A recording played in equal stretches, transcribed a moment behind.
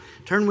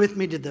Turn with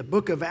me to the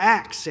book of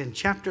Acts in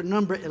chapter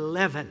number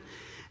 11.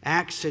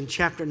 Acts in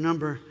chapter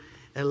number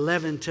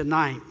 11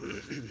 tonight.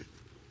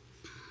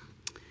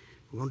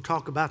 We're going to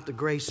talk about the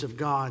grace of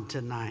God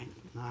tonight.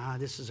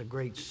 This is a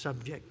great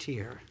subject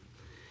here.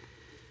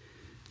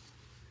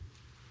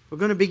 We're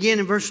going to begin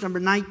in verse number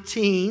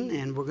 19,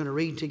 and we're going to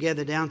read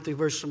together down through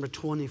verse number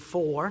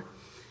 24.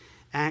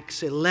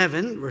 Acts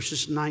 11,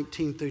 verses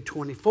 19 through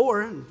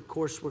 24. And of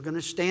course, we're going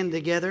to stand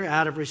together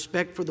out of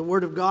respect for the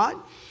Word of God.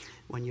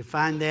 When you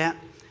find that,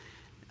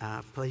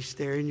 place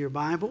there in your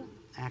Bible,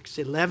 Acts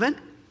 11,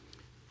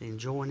 then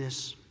join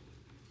us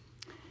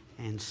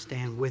and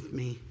stand with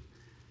me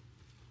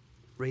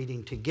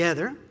reading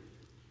together,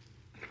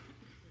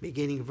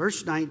 beginning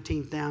verse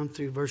 19 down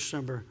through verse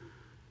number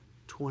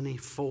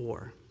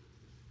 24.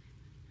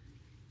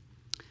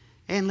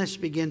 And let's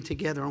begin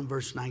together on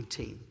verse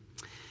 19.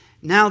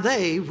 Now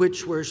they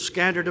which were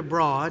scattered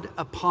abroad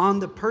upon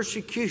the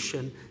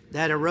persecution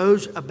that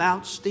arose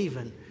about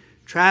Stephen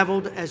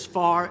traveled as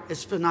far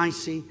as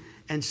Phoenicia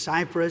and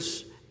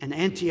Cyprus and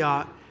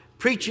Antioch,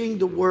 preaching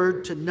the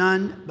word to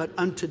none but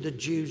unto the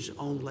Jews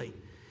only.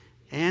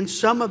 And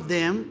some of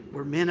them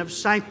were men of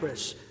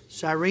Cyprus,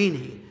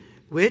 Cyrene,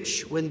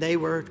 which, when they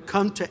were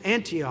come to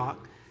Antioch,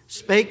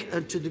 spake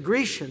unto the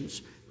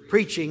Grecians,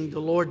 preaching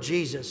the Lord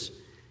Jesus.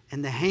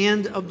 And the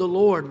hand of the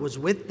Lord was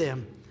with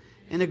them,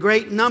 and a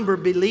great number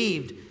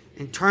believed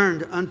and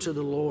turned unto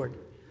the Lord.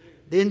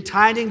 Then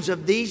tidings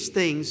of these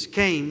things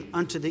came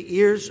unto the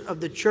ears of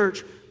the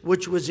church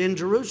which was in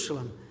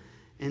Jerusalem.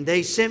 And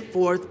they sent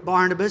forth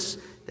Barnabas,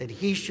 that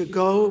he should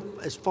go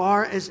as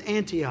far as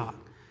Antioch,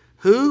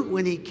 who,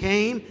 when he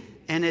came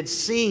and had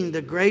seen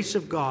the grace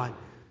of God,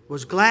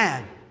 was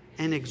glad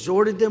and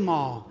exhorted them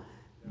all,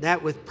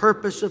 that with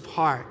purpose of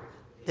heart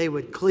they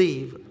would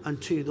cleave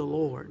unto the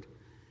Lord.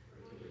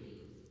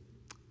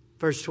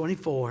 Verse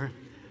 24,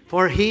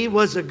 for he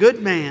was a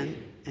good man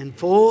and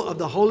full of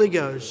the Holy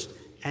Ghost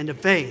and of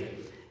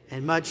faith,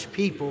 and much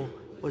people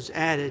was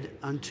added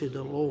unto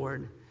the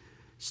Lord.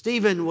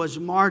 Stephen was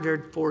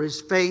martyred for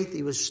his faith.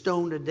 He was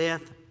stoned to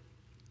death.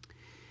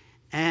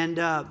 And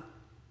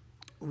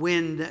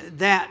when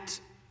that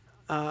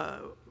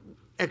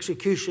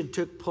execution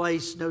took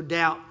place, no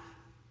doubt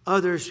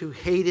others who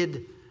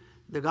hated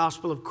the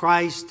gospel of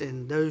Christ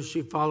and those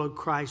who followed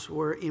Christ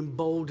were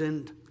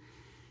emboldened.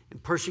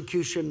 And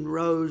persecution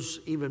rose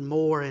even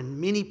more, and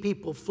many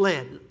people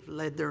fled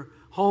their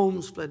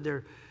homes, fled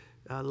their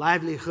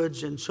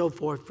livelihoods and so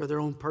forth for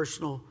their own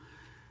personal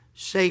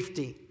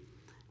safety.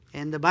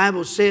 And the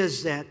Bible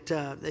says that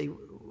they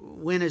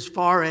went as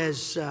far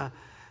as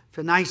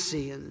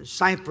Phoenicia and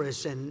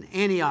Cyprus and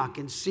Antioch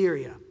in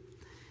Syria.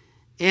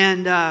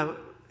 And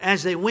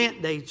as they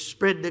went, they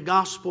spread the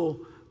gospel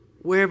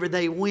wherever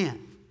they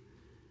went.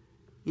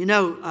 You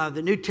know,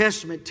 the New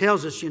Testament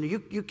tells us,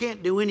 you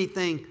can't do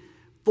anything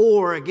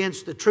for or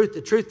against the truth.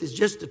 The truth is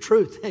just the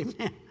truth.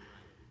 Amen.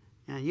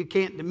 You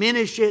can't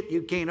diminish it.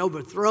 You can't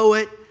overthrow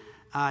it.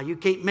 You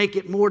can't make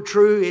it more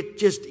true. It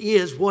just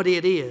is what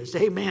it is.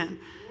 Amen.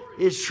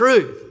 It's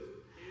truth.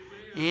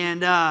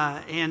 And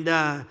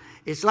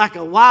it's like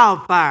a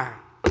wildfire.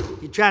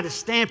 You try to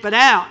stamp it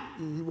out,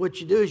 and what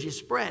you do is you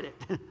spread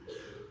it.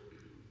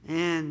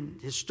 And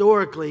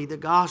historically, the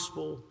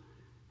gospel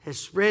has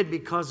spread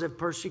because of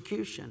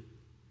persecution.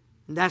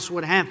 And that's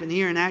what happened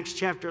here in Acts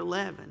chapter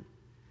 11.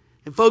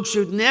 And folks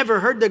who'd never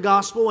heard the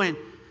gospel and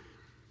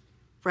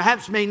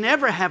perhaps may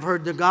never have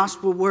heard the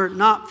gospel were it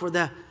not for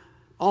the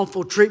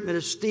awful treatment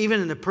of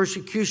Stephen and the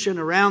persecution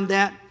around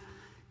that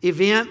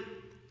event,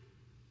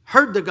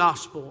 heard the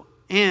gospel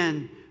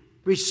and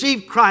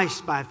received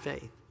Christ by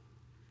faith.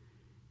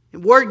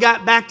 And word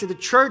got back to the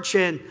church,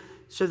 and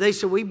so they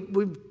said, we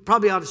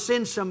probably ought to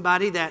send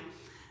somebody that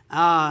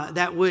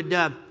would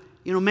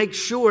make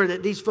sure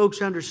that these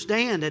folks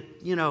understand that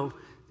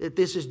that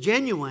this is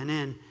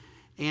genuine.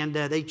 And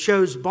they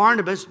chose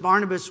Barnabas.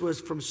 Barnabas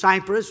was from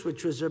Cyprus,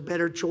 which was a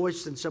better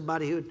choice than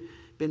somebody who had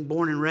been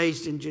born and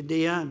raised in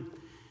Judea.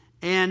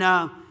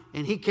 And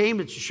he came,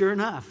 and sure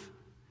enough.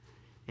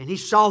 And he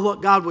saw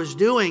what God was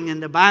doing.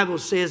 And the Bible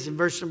says in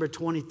verse number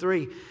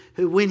 23,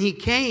 who when he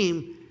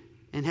came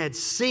and had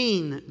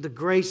seen the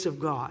grace of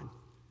God,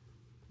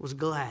 was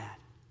glad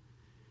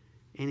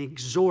and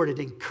exhorted,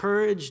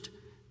 encouraged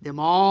them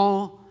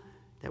all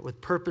that with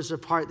purpose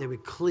of heart they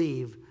would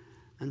cleave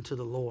unto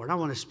the Lord. I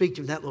want to speak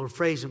to that little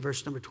phrase in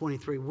verse number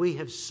 23. We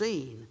have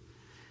seen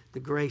the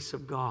grace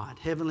of God.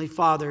 Heavenly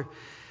Father,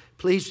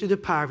 please through the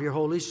power of your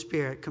Holy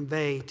Spirit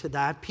convey to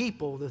thy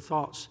people the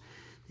thoughts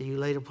that you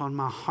laid upon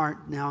my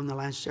heart now in the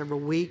last several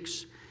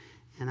weeks.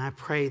 And I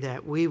pray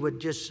that we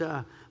would just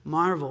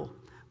marvel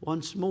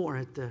once more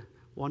at the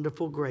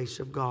wonderful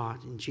grace of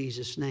God. In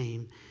Jesus'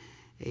 name,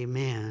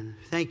 amen.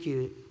 Thank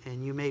you,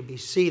 and you may be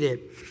seated.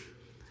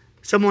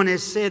 Someone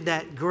has said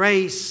that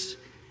grace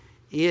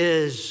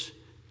is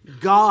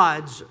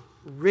God's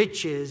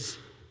riches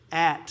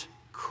at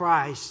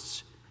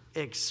Christ's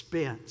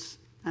expense.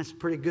 That's a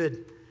pretty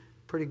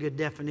good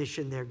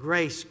definition there.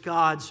 Grace,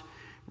 God's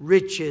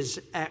riches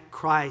at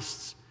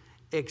Christ's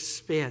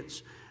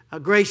expense.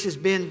 Grace has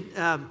been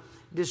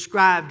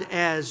described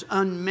as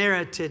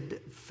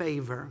unmerited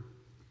favor.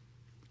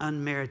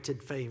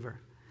 Unmerited favor.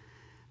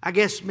 I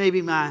guess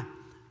maybe my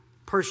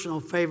personal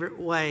favorite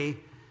way,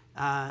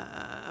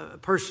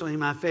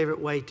 my favorite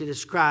way to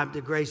describe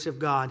the grace of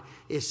God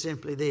is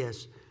simply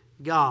this: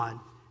 God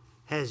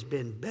has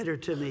been better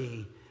to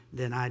me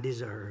than I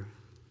deserve.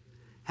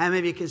 How many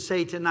of you can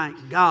say tonight,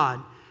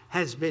 God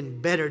has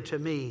been better to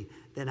me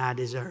than I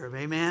deserve?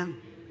 Amen?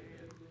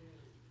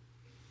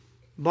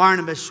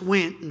 Barnabas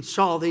went and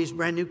saw these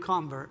brand new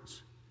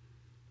converts.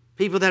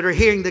 People that are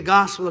hearing the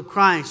gospel of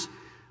Christ,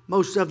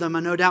 most of them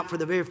are no doubt for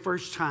the very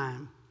first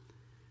time.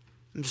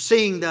 And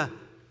seeing the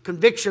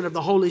conviction of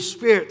the Holy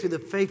Spirit through the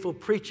faithful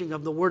preaching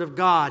of the Word of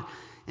God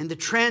and the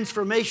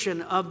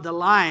transformation of the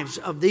lives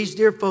of these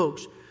dear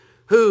folks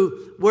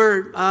who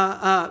were,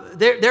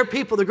 their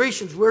people, the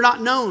Grecians, were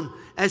not known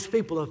as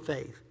people of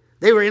faith.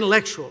 They were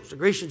intellectuals. The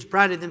Grecians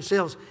prided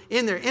themselves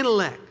in their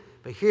intellect.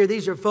 But here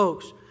these are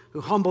folks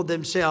who humbled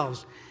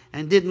themselves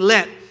and didn't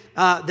let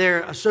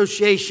their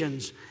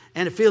associations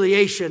and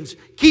affiliations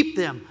keep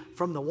them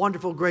from the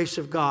wonderful grace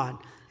of God.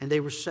 And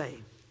they were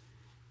saved.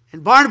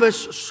 And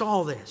Barnabas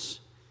saw this.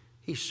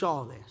 He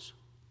saw this.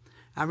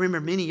 I remember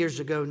many years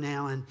ago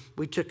now, and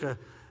we took a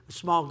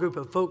small group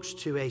of folks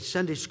to a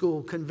Sunday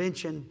school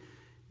convention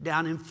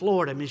down in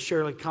Florida. Miss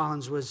Shirley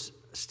Collins was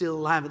still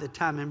alive at the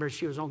time. Remember,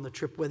 she was on the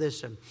trip with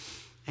us,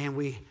 and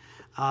we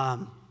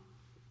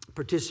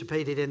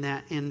participated in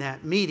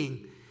that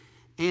meeting.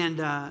 And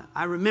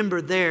I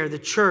remember there, the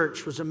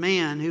church was a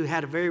man who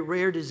had a very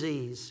rare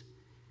disease.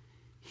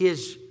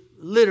 His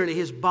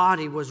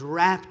body was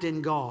wrapped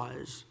in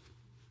gauze.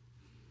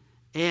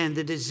 And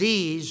the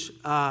disease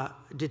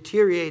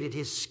deteriorated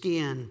his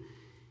skin.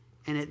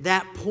 And at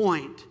that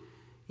point,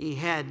 he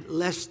had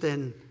more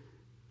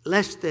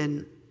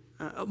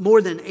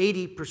than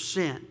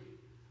 80%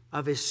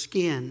 of his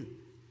skin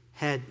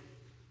had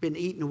been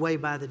eaten away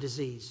by the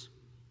disease.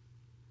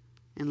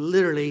 And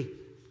literally,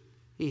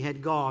 he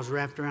had gauze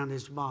wrapped around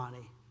his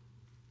body.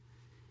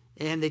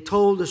 And they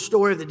told the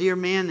story of the dear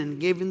man and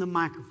gave him the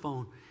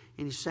microphone.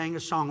 And he sang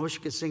a song. I wish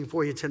I could sing it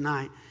for you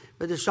tonight.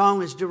 But the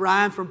song is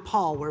derived from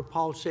Paul, where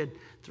Paul said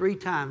 3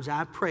 times,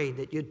 I prayed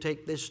that you'd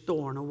take this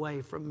thorn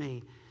away from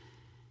me.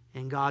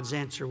 And God's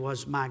answer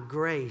was, my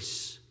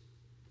grace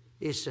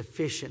is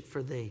sufficient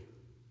for thee.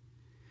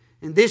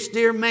 And this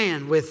dear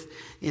man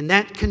in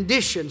that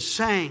condition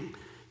sang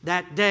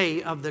that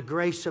day of the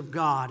grace of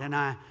God. And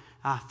I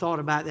thought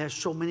about that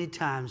so many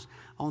times.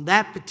 On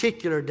that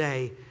particular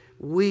day,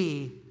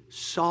 we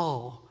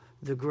saw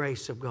the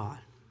grace of God.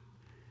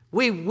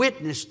 We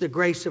witnessed the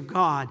grace of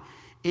God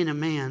in a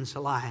man's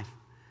life.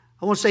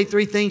 I want to say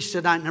 3 things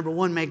tonight. Number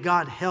 1, may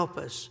God help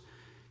us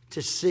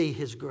to see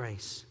His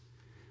grace.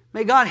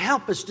 May God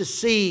help us to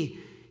see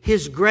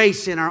His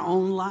grace in our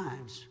own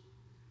lives.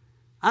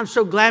 I'm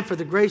so glad for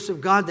the grace of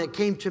God that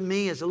came to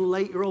me as a little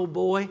 8-year-old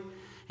boy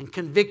and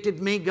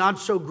convicted me. God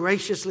so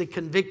graciously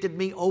convicted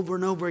me over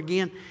and over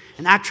again.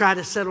 And I try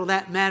to settle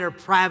that matter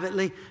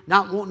privately,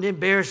 not wanting to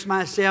embarrass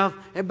myself.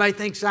 Everybody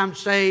thinks I'm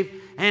saved.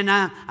 And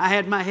I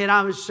had my head,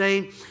 I was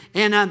saved.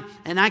 And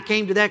I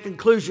came to that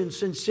conclusion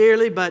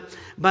sincerely, but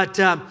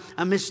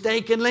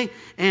mistakenly.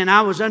 And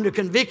I was under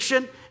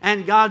conviction.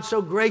 And God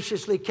so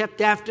graciously kept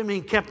after me,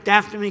 kept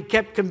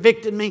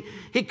convicting me.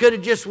 He could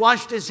have just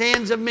washed His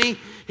hands of me.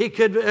 He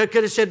could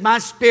have said, my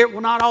spirit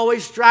will not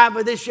always strive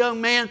with this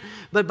young man.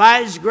 But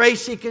by His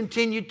grace, He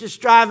continued to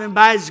strive. And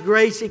by His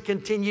grace, He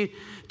continued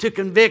to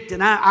convict.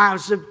 And I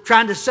was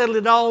trying to settle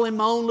it all in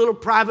my own little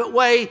private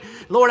way.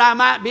 Lord, I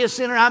might be a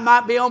sinner. I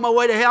might be on my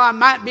way to hell. I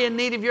might be in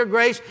need of your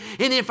grace.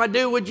 And if I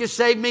do, would you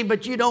save me?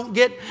 But you don't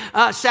get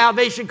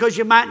salvation because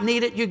you might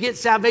need it. You get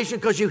salvation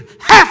because you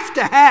have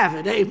to have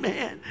it.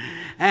 Amen.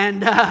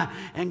 And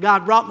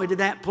God brought me to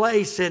that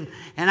place, and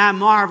I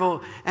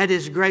marvel at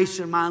His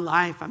grace in my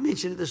life. I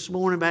mentioned it this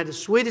morning about the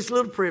sweetest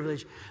little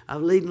privilege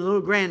of leading a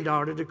little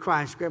granddaughter to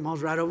Christ.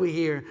 Grandma's right over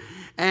here.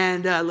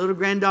 And a little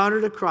granddaughter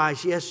to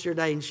Christ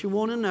yesterday. And she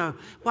wanted to know,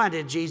 why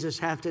did Jesus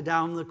have to die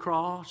on the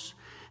cross?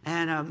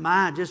 And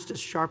just the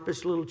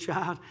sharpest little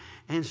child.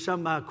 And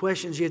some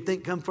questions you'd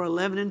think come for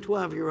 11 and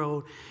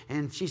 12-year-old.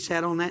 And she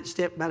sat on that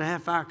step about a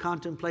half hour,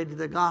 contemplated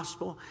the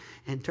gospel,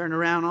 and turned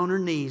around on her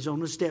knees on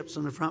the steps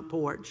on the front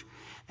porch.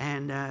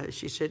 And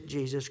she said,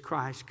 Jesus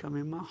Christ, come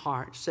in my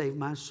heart, save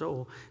my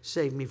soul,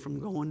 save me from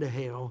going to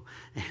hell.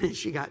 And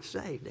she got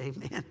saved.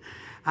 Amen.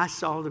 I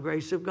saw the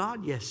grace of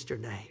God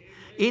yesterday.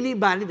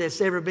 Anybody that's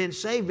ever been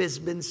saved has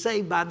been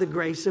saved by the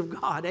grace of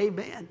God.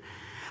 Amen.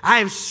 I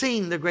have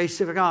seen the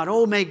grace of God.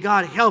 Oh, may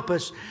God help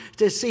us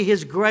to see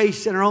His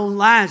grace in our own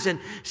lives and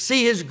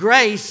see His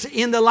grace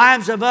in the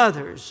lives of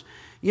others.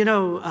 You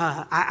know,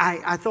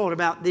 I thought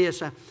about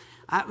this.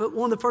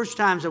 One of the first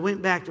times I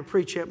went back to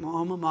preach at my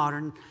alma mater,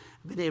 and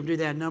I've been able to do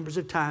that numbers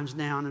of times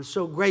now, and I'm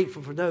so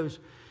grateful for those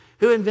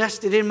who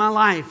invested in my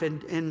life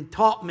and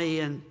taught me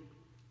and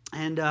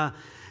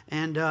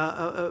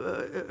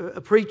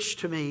preached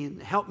to me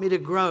and helped me to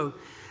grow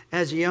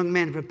as a young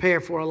man to prepare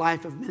for a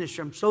life of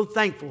ministry. I'm so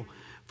thankful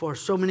for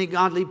so many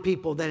godly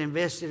people that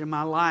invested in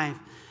my life.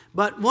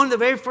 But one of the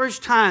very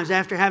first times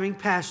after having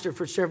pastored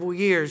for several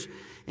years,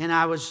 and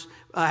I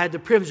had the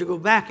privilege to go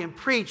back and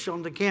preach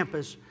on the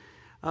campus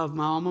of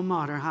my alma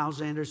mater,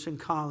 Hyles-Anderson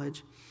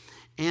College.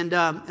 And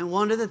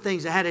one of the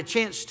things, I had a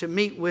chance to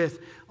meet with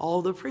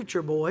all the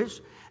preacher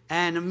boys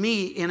and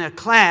meet in a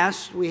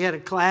class. We had a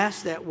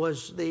class that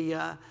was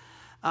the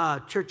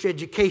church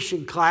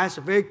education class,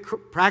 a very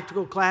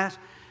practical class.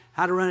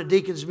 How to run a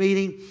deacon's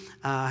meeting,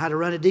 how to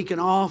run a deacon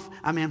off.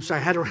 How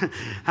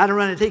to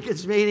run a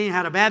deacon's meeting,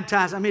 how to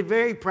baptize.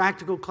 Very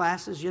practical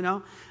classes,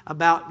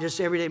 about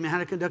just everyday, how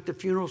to conduct a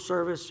funeral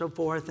service, so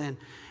forth. And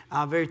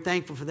I'm very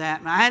thankful for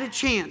that. And I had a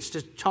chance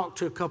to talk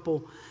to a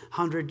couple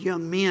hundred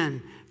young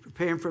men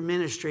preparing for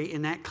ministry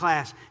in that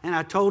class. And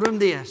I told them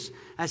this.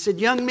 I said,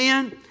 young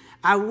men,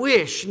 I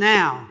wish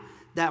now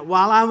that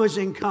while I was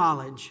in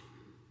college,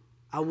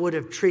 I would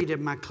have treated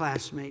my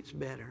classmates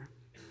better.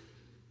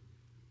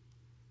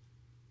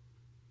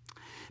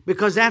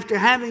 Because after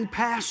having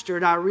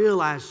pastored, I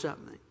realized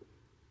something.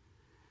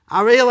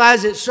 I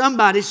realized that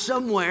somebody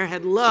somewhere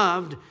had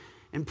loved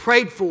and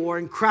prayed for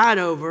and cried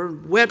over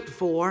and wept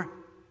for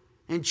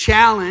and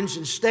challenged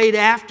and stayed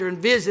after and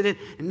visited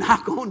and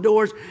knocked on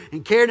doors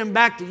and carried them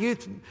back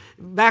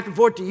and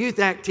forth to youth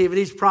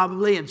activities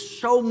probably. And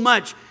so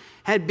much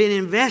had been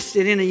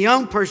invested in a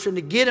young person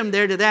to get them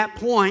there to that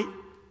point.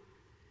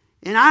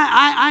 And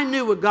I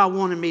knew what God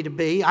wanted me to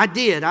be. I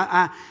did.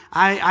 I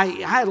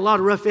had a lot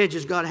of rough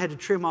edges God had to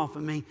trim off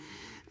of me.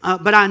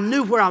 But I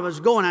knew where I was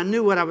going. I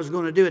knew what I was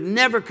going to do. And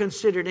never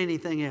considered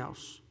anything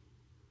else.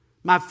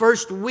 My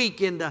first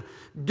week in the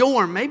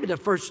dorm, maybe the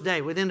first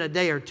day, within a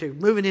day or two,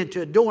 moving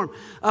into a dorm,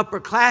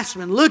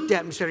 upperclassmen looked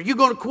at me and said, are you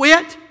going to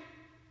quit?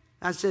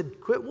 I said,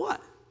 quit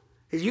what?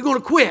 He said, you going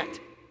to quit?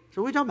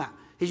 So what are you talking about?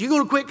 He said, you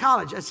going to quit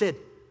college? I said,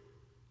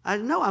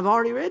 no, I've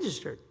already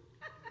registered.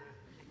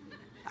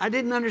 I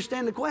didn't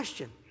understand the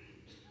question.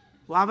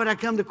 Why would I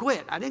come to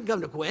quit? I didn't come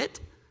to quit.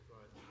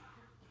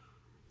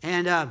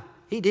 And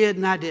he did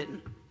and I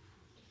didn't.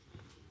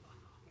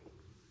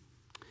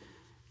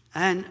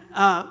 And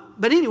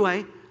but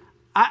anyway,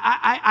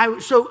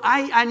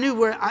 I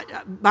knew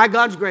by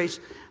God's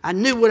grace, I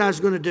knew what I was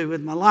going to do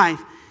with my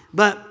life.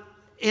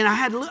 And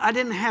I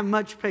didn't have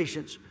much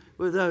patience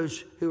with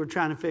those who were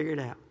trying to figure it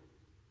out.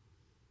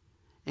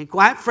 And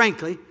quite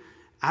frankly,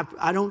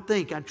 I don't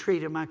think I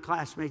treated my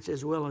classmates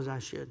as well as I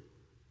should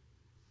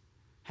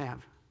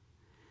have.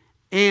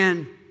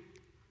 And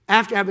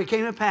after I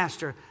became a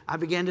pastor, I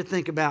began to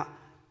think about,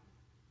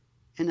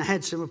 and I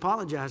had some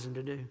apologizing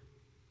to do.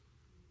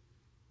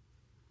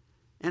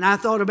 And I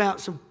thought about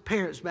some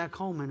parents back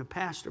home and a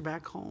pastor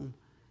back home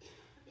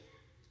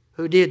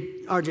who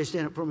did, RJ,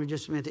 stand up for me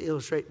just a minute to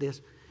illustrate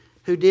this,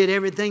 who did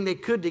everything they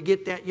could to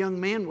get that young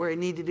man where he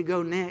needed to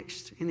go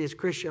next in his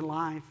Christian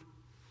life.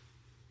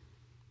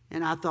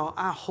 And I thought,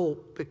 I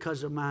hope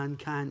because of my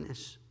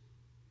unkindness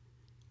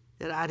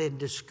that I didn't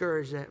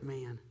discourage that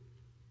man.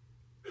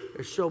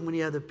 There's so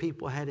many other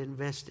people had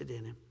invested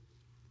in him.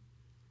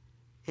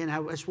 And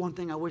that's one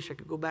thing I wish I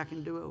could go back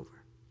and do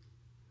over.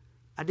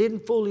 I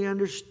didn't fully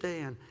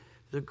understand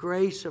the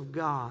grace of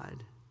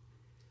God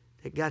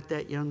that got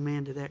that young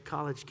man to that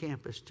college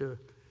campus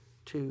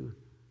to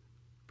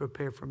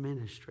prepare for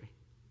ministry.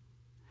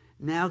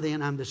 Now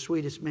then, I'm the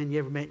sweetest man you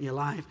ever met in your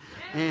life.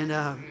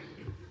 And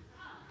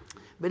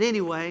but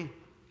anyway,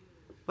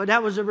 but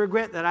that was a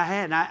regret that I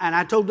had. And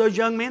I told those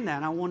young men that.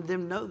 And I wanted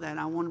them to know that.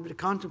 I wanted them to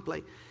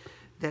contemplate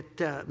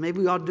that maybe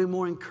we ought to be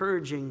more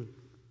encouraging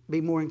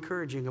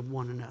of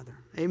one another.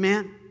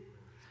 Amen?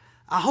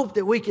 I hope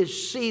that we could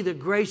see the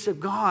grace of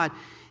God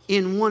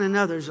in one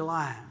another's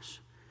lives.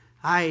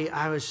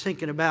 I was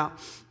thinking about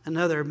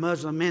another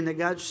Muslim man that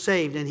got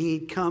saved, and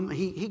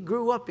he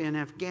grew up in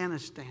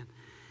Afghanistan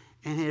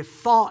and had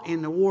fought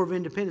in the War of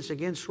Independence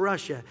against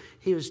Russia.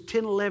 He was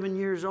 10, 11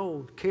 years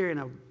old, carrying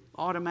an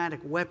automatic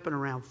weapon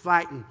around,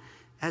 fighting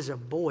as a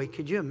boy.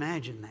 Could you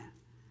imagine that?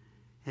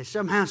 And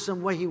somehow,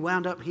 some way, he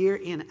wound up here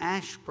in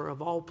Asheboro,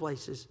 of all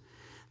places,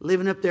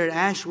 living up there at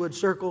Ashwood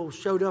Circle.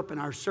 Showed up in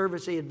our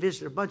service. He had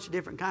visited a bunch of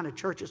different kind of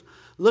churches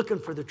looking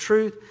for the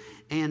truth.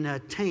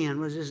 And Tan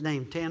was his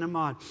name, Tan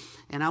Ahmad.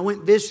 And I went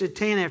and visited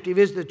Tan after he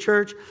visited the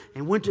church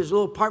and went to his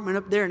little apartment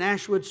up there in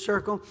Ashwood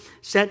Circle,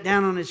 sat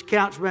down on his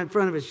couch right in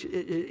front of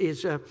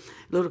his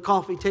little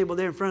coffee table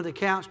there in front of the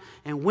couch,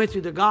 and went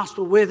through the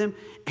gospel with him.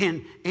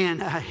 And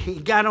he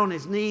got on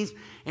his knees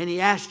and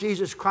he asked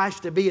Jesus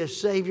Christ to be a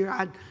Savior.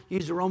 I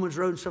used the Romans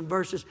Road in some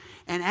verses.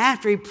 And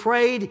after he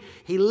prayed,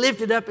 he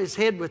lifted up his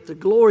head with the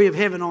glory of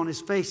heaven on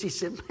his face. He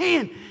said,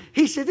 man,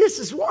 this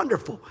is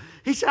wonderful.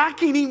 He said, I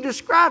can't even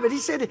describe it. He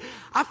said,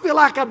 I feel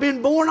like I've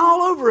been born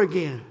all over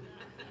again.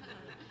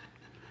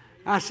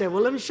 I said,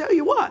 well, let me show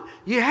you what.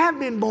 You have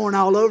been born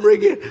all over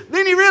again.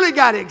 Then he really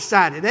got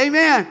excited.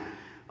 Amen.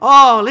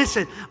 Oh,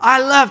 listen,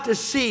 I love to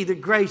see the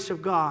grace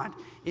of God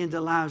in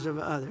the lives of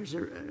others.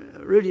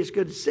 Rudy, it's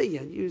good to see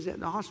you. You was at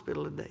the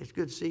hospital today. It's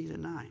good to see you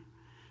tonight.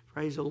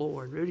 Praise the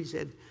Lord. Rudy's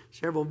had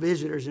several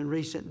visitors in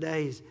recent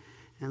days.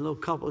 And a little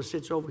couple that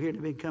sits over here,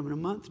 they've been coming a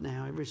month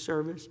now, every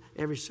service,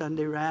 every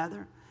Sunday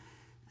rather.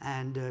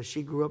 And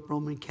she grew up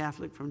Roman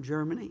Catholic from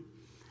Germany.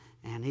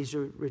 And he's a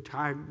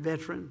retired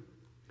veteran.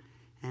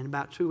 And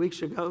about 3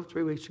 weeks ago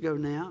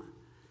now,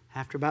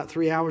 after about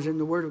 3 hours in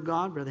the Word of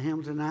God, Brother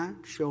Hamilton and I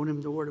showing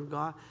him the Word of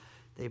God,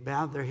 they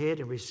bowed their head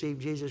and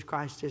received Jesus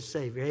Christ as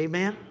Savior.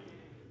 Amen?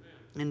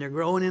 And they're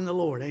growing in the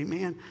Lord.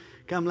 Amen?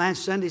 Come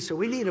last Sunday, so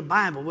we need a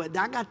Bible. But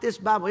I got this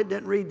Bible. It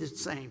doesn't read the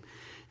same.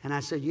 And I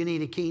said, you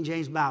need a King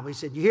James Bible. He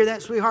said, you hear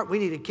that, sweetheart? We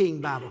need a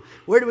King Bible.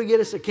 Where do we get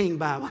us a King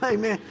Bible?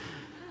 Amen?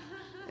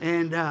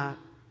 And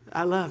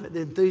I love it,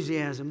 the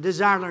enthusiasm,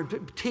 desire to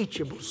learn,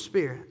 teachable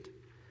spirit.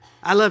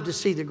 I love to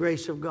see the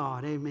grace of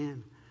God.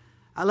 Amen.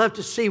 I love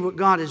to see what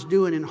God is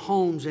doing in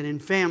homes and in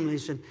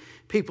families and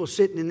people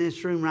sitting in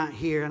this room right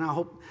here. And I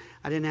hope,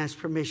 I didn't ask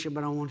permission,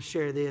 but I want to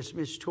share this.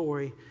 Miss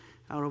Tori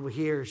out over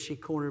here, she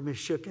cornered Miss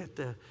Shook at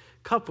the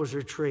couples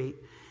retreat.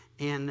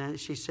 And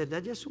she said, I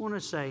just want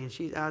to say,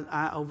 and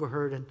I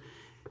overheard, and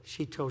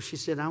she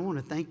said, I want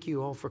to thank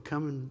you all for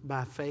coming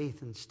by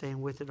faith and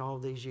staying with it all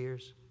these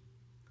years.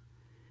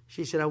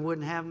 She said, I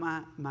wouldn't have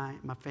my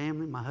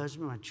family, my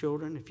husband, my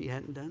children if you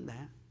hadn't done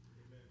that.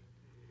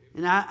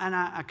 And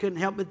I couldn't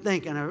help but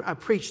think, and I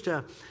preached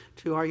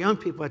to our young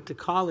people at the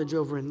college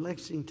over in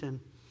Lexington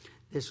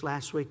this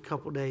last week,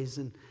 couple days,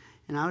 and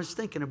I was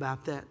thinking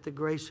about that, the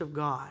grace of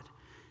God.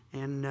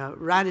 And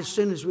right as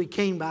soon as we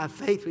came by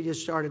faith, we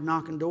just started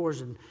knocking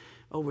doors, and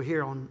over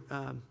here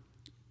on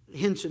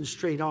Henson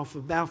Street off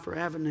of Balfour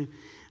Avenue,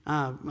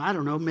 I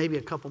don't know, maybe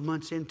a couple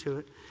months into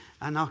it,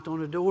 I knocked on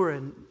the door,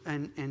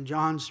 and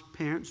John's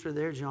parents were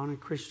there, John and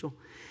Crystal.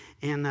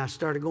 And I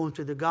started going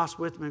through the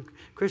gospel with them. And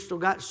Crystal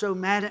got so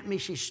mad at me,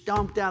 she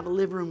stomped out of the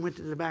living room, went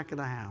to the back of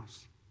the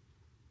house.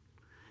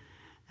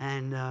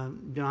 And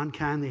John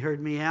kindly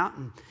heard me out.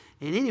 And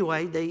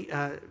anyway, they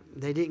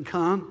didn't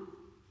come,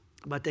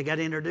 but they got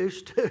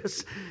introduced to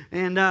us.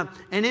 And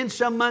then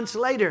some months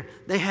later,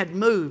 they had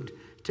moved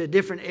to a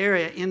different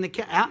area out in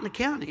the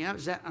county. I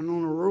was on a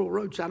rural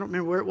road, so I don't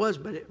remember where it was,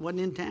 but it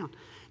wasn't in town.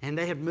 And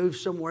they had moved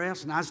somewhere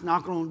else, and I was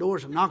knocking on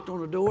doors. I knocked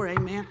on the door,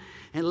 amen.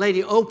 And the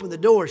lady opened the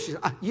door. She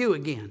said, you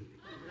again.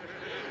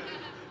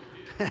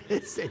 I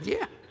said,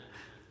 yeah. I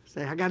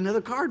said, I got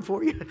another card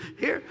for you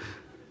here.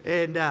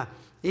 And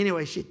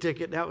anyway, she took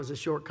it. That was a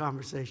short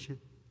conversation.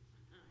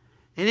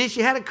 And then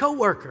she had a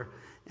coworker.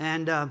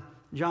 And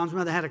John's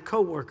mother had a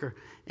coworker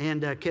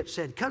and kept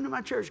saying, come to my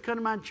church, come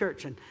to my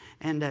church.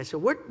 And I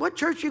said, what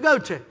church you go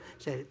to? I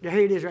said, here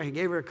it is right here.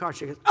 Gave her a card.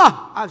 She goes,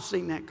 oh, I've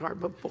seen that card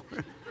before.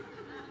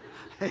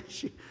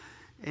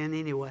 And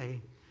anyway,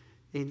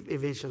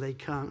 eventually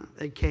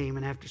they came,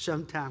 and after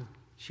some time,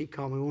 she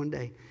called me one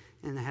day,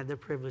 and I had the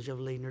privilege of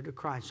leading her to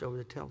Christ over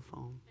the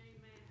telephone.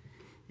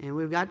 Amen. And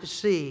we've got to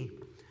see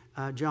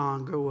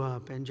John grow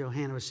up, and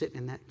Johanna was sitting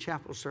in that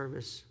chapel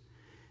service,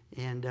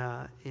 and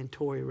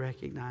Tori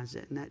recognized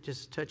it, and that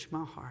just touched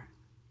my heart.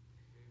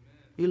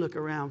 Amen. You look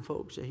around,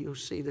 folks, and you'll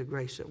see the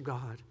grace of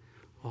God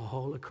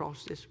all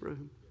across this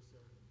room.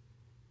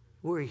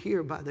 We're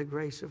here by the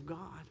grace of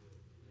God.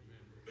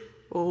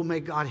 Oh, may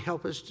God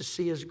help us to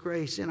see His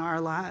grace in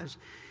our lives,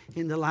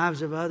 in the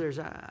lives of others.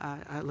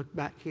 I look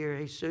back here,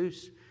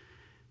 Jesus,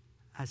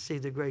 I see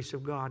the grace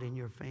of God in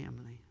your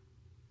family.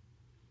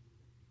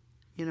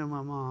 You know,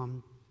 my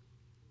mom,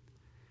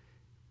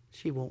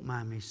 she won't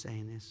mind me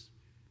saying this.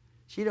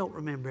 She don't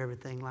remember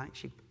everything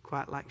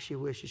quite like she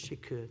wishes she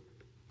could.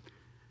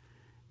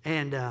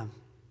 And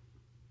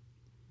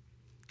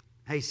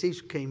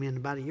Jesus came in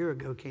about a year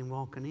ago, came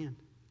walking in.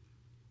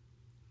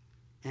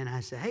 And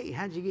I said, hey,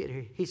 how'd you get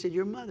here? He said,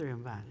 your mother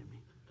invited me.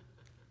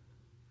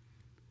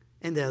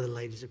 And the other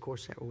ladies, of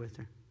course, that were with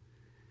her.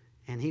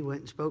 And he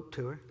went and spoke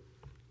to her.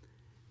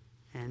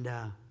 And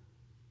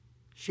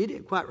she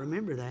didn't quite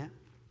remember that.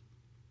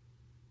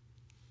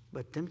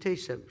 But let me tell you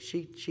something.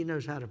 She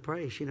knows how to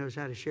pray. She knows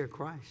how to share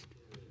Christ.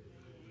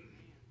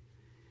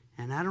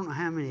 And I don't know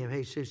how many of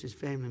Jesus'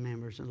 family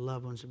members and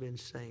loved ones have been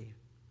saved.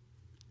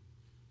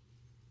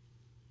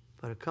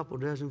 But a couple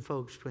dozen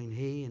folks between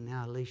he and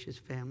now Alicia's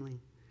family.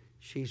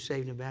 She's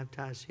saved and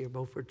baptized here.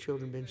 Both her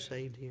children been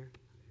saved here.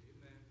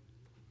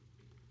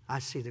 I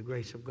see the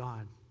grace of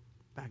God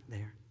back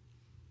there.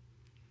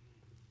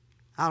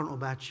 I don't know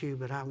about you,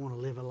 but I want to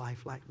live a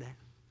life like that.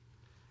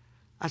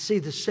 I see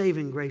the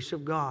saving grace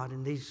of God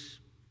in these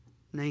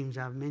names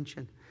I've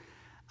mentioned.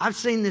 I've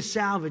seen the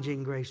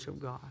salvaging grace of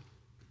God.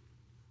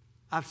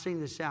 I've seen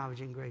the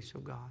salvaging grace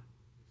of God.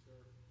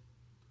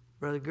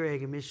 Brother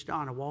Greg and Miss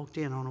Donna walked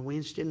in on a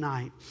Wednesday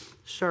night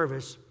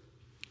service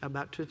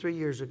about 2 or 3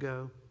 years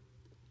ago.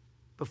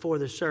 Before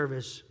the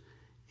service,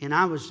 and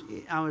I was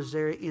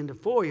there in the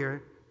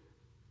foyer.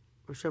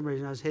 For some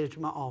reason, I was headed to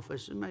my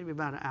office, maybe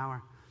about an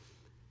hour.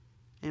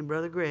 And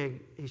Brother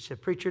Greg, he said,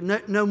 preacher,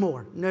 no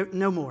more.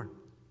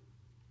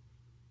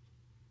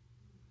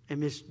 And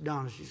Miss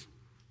Donna, she's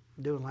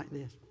doing like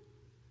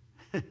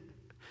this.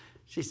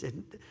 She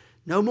said,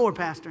 no more,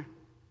 Pastor.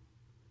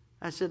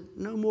 I said,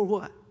 no more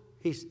what?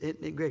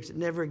 Greg said,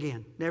 never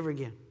again, never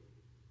again.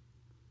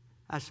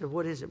 I said,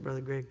 what is it, Brother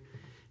Greg?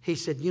 He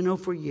said,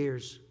 for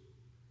years,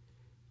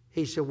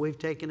 he said, we've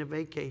taken a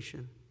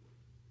vacation.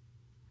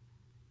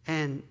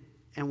 And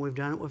And we've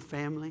done it with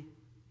family.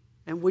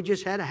 And we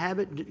just had a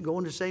habit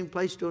going to the same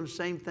place, doing the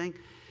same thing.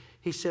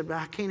 He said, but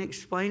I can't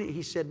explain it.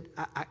 He said,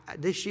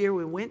 this year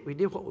we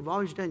did what we've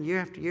always done year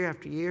after year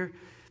after year.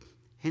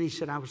 And he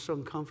said, I was so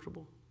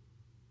uncomfortable.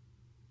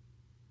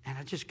 And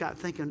I just got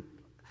thinking,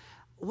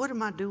 what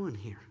am I doing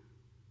here?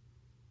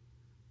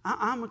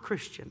 I'm a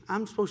Christian.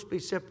 I'm supposed to be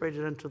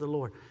separated unto the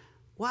Lord.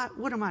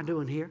 What am I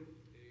doing here?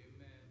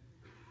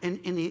 Amen.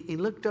 And he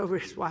looked over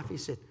at his wife. He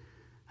said,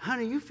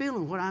 honey, you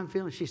feeling what I'm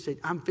feeling? She said,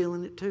 I'm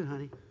feeling it too,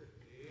 honey.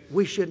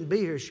 We shouldn't be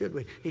here, should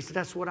we? He said,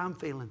 that's what I'm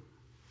feeling.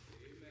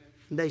 Amen.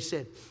 And they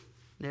said,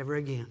 never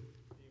again.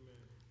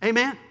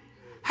 Amen. Amen?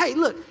 Hey,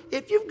 look,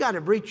 if you've got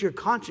to breach your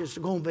conscience to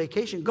go on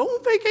vacation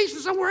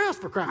somewhere else,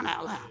 for crying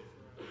out loud.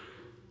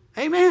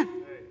 Amen.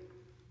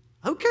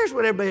 Who cares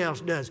what everybody else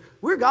does?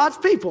 We're God's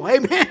people.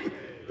 Amen.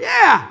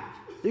 Yeah.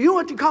 You know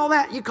what you call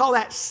that? You call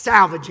that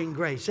salvaging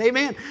grace.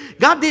 Amen.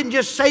 God didn't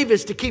just save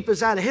us to keep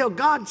us out of hell.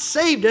 God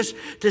saved us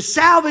to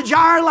salvage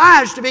our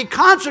lives, to be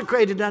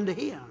consecrated unto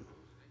Him.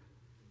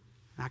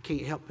 I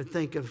can't help but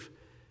think of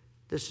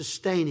the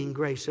sustaining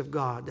grace of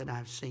God that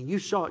I've seen. You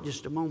saw it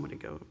just a moment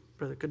ago.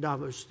 Brother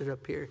Cadavo stood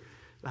up here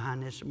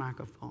behind this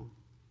microphone.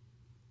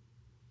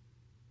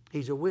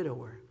 He's a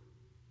widower.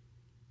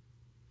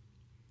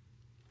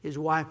 His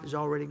wife has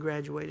already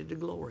graduated to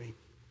glory.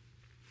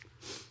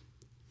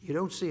 You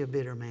don't see a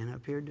bitter man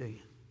up here, do you?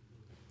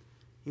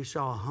 You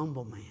saw a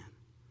humble man.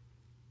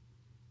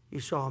 You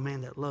saw a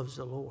man that loves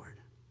the Lord.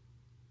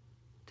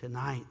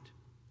 Tonight,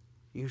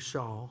 you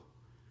saw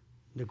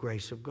the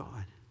grace of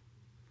God.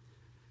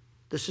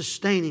 The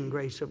sustaining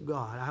grace of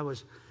God. I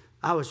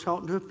was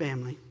talking to a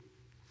family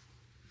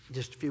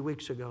just a few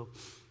weeks ago.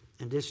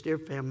 And this dear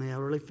family,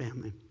 elderly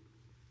family,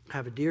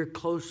 have a dear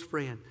close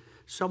friend.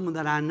 Someone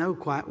that I know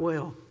quite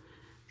well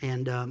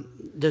and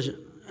doesn't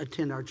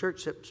attend our church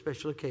except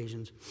special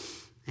occasions.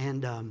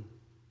 And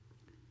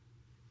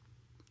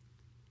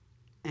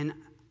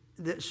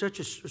such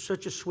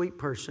a sweet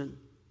person.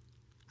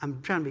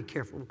 I'm trying to be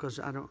careful because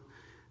I don't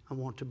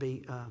want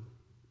to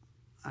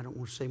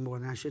say more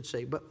than I should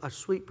say, but a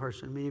sweet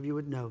person. Many of you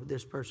would know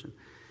this person.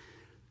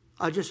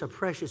 Just a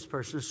precious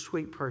person, a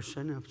sweet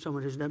person,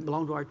 someone who doesn't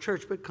belong to our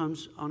church but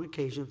comes on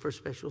occasion for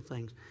special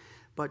things.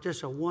 But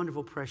just a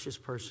wonderful, precious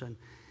person.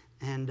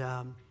 And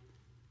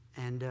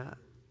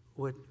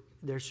with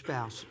their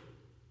spouse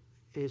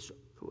is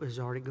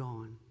already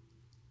gone.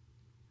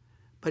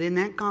 But in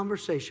that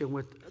conversation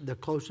with the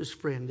closest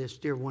friend, this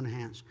dear one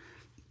has,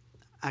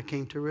 I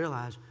came to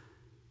realize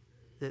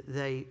that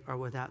they are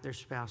without their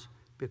spouse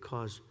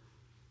because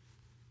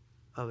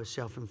of a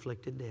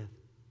self-inflicted death.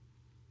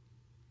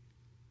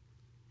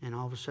 And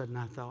all of a sudden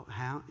I thought,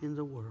 how in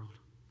the world?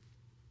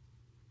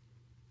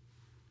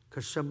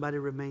 Because somebody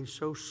remains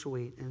so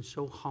sweet and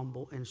so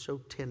humble and so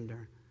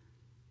tender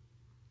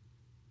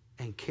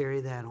and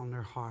carry that on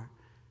their heart.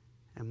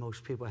 And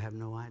most people have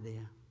no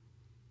idea.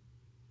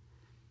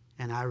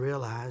 And I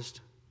realized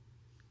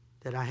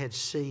that I had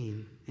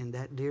seen in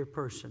that dear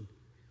person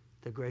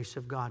the grace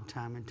of God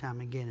time and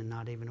time again and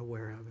not even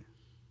aware of it.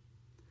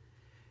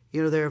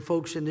 You know, there are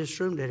folks in this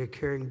room that are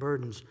carrying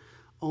burdens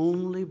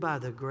only by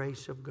the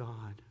grace of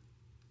God.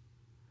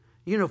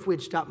 You know, if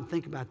we'd stop and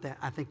think about that,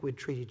 I think we'd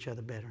treat each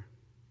other better.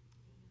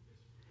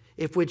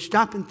 If we'd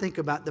stop and think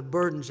about the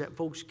burdens that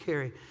folks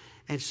carry,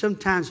 and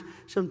sometimes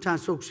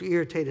folks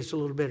irritate us a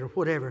little bit or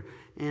whatever,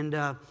 and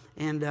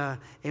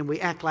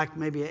we act like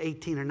maybe an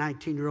 18 or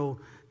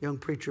 19-year-old young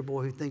preacher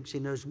boy who thinks he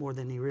knows more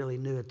than he really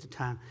knew at the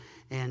time,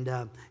 and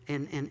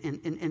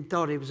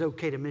thought it was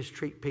okay to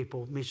mistreat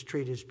people,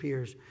 mistreat his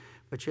peers.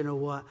 But you know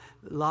what?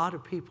 A lot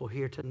of people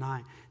here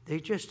tonight, they're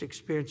just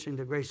experiencing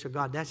the grace of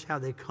God. That's how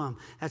they come.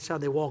 That's how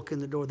they walk in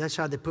the door. That's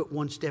how they put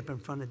one step in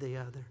front of the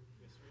other.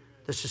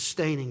 The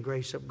sustaining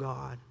grace of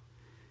God.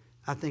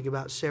 I think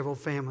about several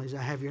families.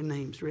 I have your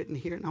names written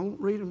here, and I won't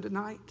read them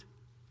tonight.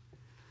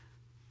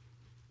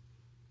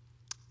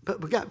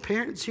 But we got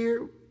parents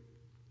here.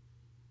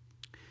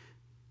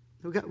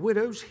 We've got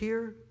widows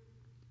here.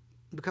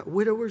 We've got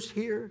widowers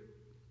here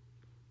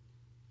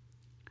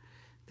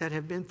that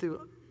have been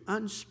through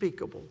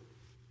unspeakable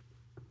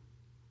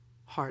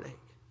heartache.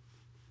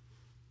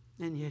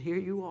 And yet here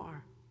you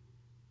are,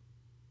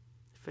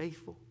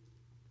 faithful,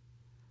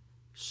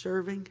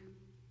 serving.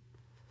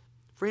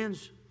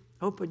 Friends,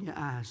 open your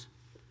eyes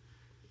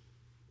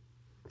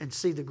and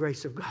see the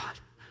grace of God.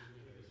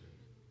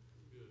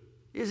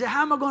 You say,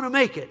 how am I going to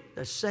make it?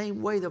 The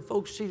same way the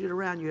folks seated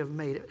around you have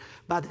made it,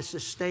 by the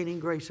sustaining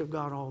grace of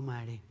God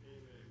Almighty.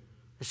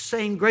 The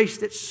same grace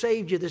that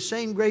saved you, the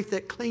same grace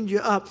that cleaned you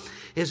up,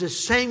 is the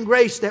same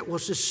grace that will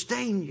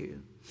sustain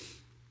you.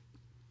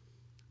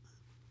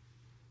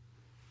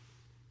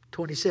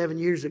 27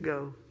 years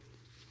ago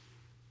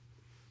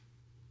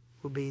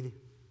will be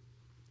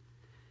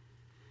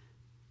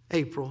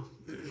April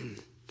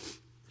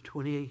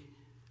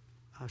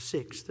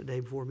 26th, the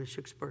day before Miss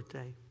Shook's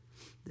birthday.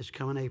 This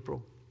coming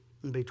April,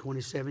 it'll be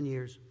 27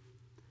 years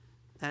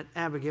that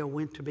Abigail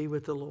went to be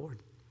with the Lord.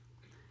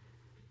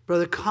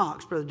 Brother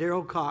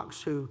Darrell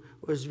Cox, who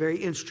was very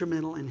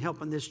instrumental in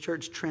helping this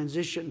church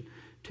transition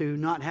to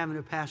not having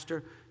a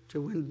pastor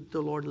to when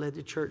the Lord led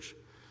the church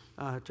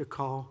to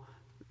call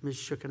Ms.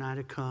 Shook and I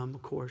to come,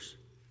 of course,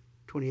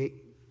 28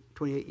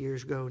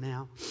 years ago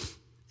now.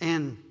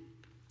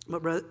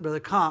 But Brother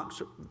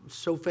Cox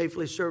so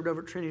faithfully served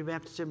over at Trinity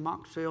Baptist in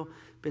Moxville,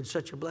 been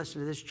such a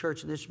blessing to this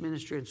church and this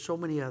ministry and so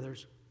many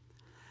others.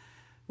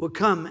 Would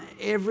come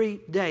every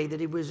day that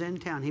he was in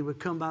town. He would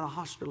come by the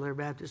hospital, Air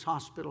Baptist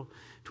Hospital.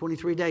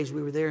 23 days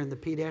we were there in the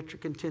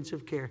pediatric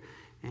intensive care.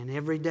 And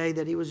every day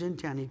that he was in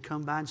town, he'd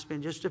come by and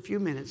spend just a few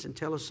minutes and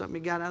tell us something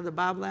he got out of the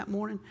Bible that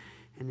morning.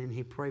 And then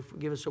he'd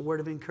give us a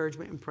word of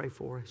encouragement and pray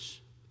for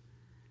us.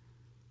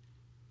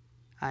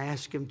 I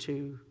asked him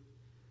to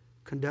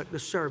conduct the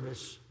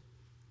service.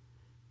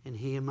 And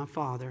he and my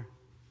father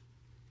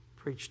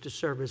preached a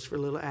service for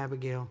little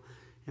Abigail.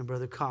 And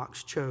Brother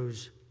Cox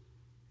chose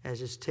as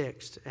his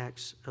text,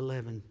 Acts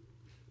 11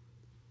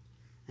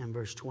 and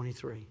verse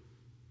 23.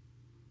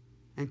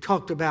 And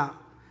talked about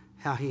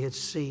how he had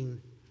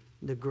seen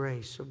the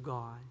grace of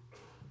God.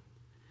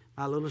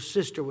 My little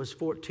sister was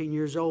 14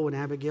 years old when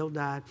Abigail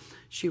died.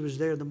 She was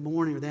there the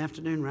morning, or the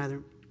afternoon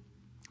rather,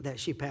 that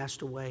she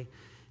passed away.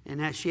 And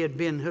that she had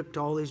been hooked to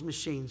all these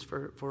machines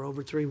for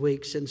over 3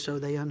 weeks. And so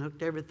they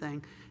unhooked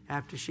everything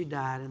after she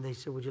died. And they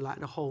said, would you like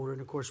to hold her?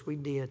 And of course we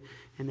did.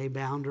 And they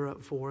bound her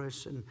up for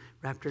us and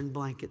wrapped her in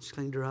blankets,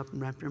 cleaned her up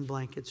and wrapped her in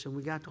blankets. And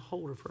we got to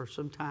hold her for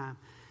some time.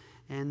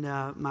 And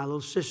my little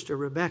sister,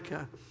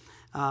 Rebecca,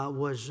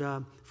 was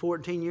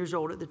 14 years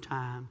old at the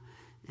time.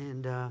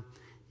 And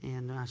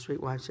my sweet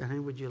wife said,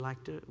 honey, would you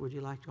like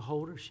to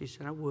hold her? She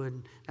said, I would.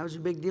 And that was a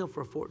big deal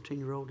for a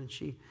 14-year-old. And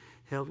she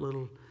held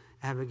little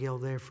Abigail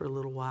there for a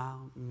little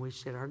while, and we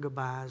said our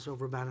goodbyes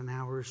over about an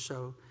hour or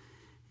so,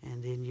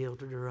 and then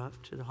yielded her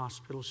up to the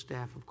hospital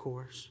staff, of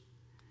course.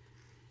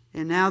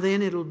 And now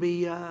then it'll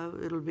be a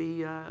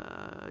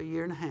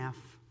year and a half.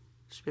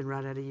 It's been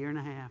right at a year and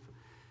a half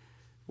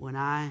when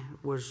I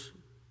was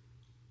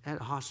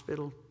at a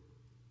hospital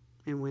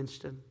in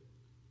Winston,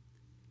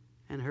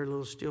 and her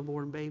little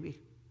stillborn baby,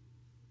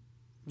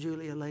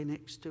 Julia, lay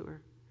next to her,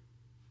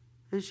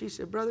 and she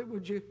said, brother,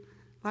 would you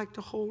like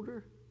to hold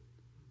her?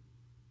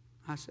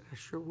 I said, I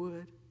sure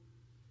would.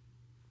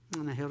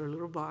 And I held her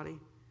little body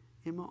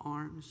in my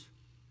arms,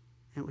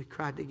 and we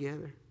cried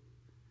together.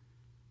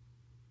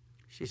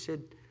 She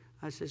said,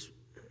 I said,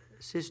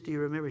 sis, do you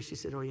remember? She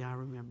said, oh yeah, I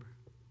remember.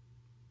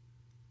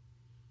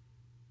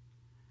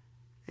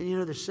 And you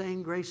know, the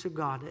same grace of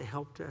God that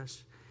helped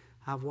us,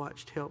 I've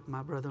watched help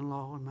my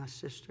brother-in-law and my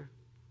sister,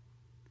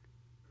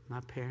 my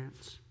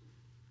parents.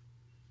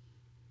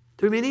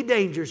 Through many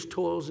dangers,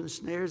 toils, and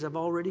snares, I've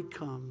already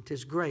come.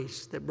 'Tis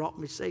grace that brought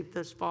me safe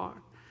thus far,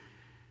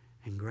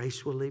 and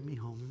grace will lead me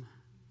home.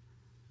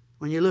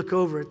 When you look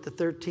over at the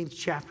 13th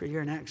chapter,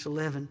 you're in Acts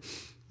 11,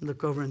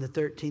 look over in the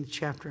 13th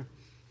chapter,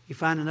 you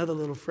find another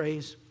little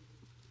phrase.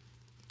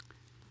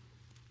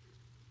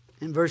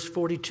 In verse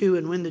 42,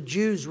 and when the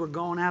Jews were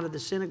gone out of the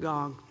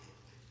synagogue,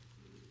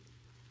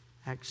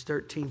 Acts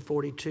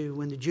 13:42,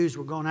 when the Jews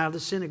were gone out of the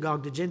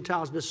synagogue, the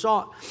Gentiles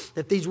besought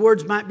that these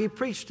words might be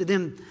preached to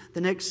them the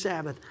next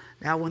Sabbath.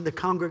 Now when the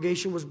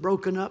congregation was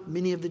broken up,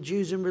 many of the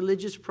Jews and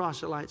religious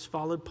proselytes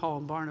followed Paul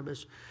and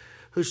Barnabas,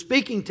 who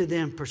speaking to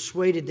them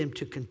persuaded them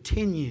to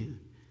continue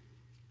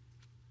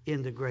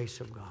in the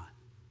grace of God.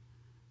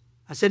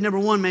 I said, number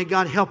one, may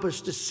God help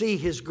us to see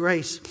His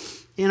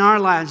grace in our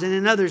lives and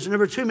in others. And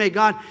number two, may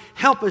God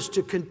help us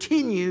to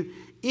continue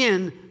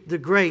in the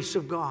grace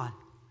of God.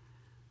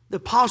 The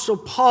Apostle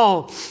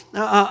Paul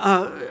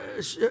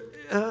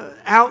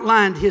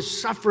outlined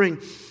his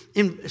suffering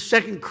in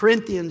 2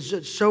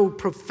 Corinthians so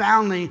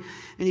profoundly.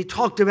 And he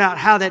talked about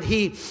how that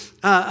he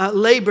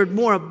labored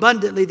more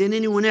abundantly than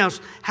anyone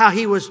else. How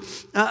he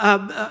was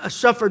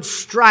suffered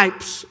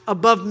stripes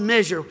above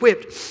measure,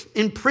 whipped,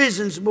 in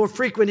prisons more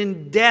frequent,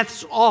 in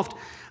deaths oft.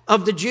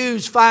 Of the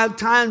Jews 5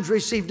 times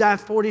received I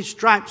 40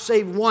 stripes,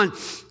 save one.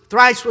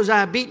 Thrice was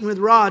I beaten with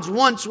rods.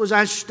 Once was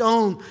I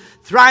stoned.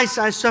 Thrice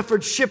I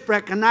suffered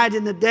shipwreck, a night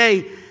and a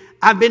day.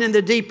 I've been in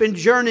the deep, in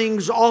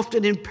journeyings,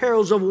 often in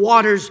perils of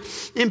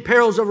waters, in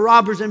perils of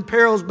robbers, in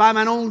perils by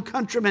mine own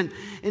countrymen,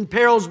 in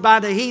perils by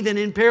the heathen,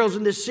 in perils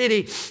in the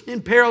city,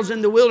 in perils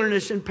in the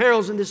wilderness, in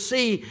perils in the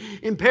sea,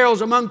 in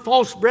perils among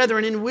false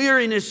brethren, in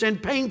weariness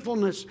and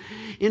painfulness,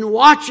 in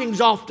watchings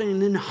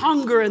often, in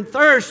hunger and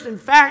thirst and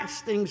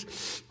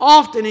fastings,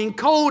 often in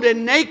cold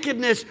and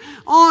nakedness.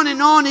 On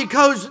and on he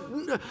goes.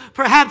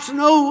 Perhaps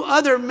no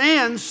other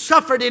man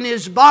suffered in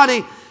his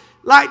body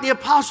like the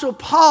Apostle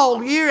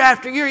Paul, year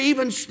after year,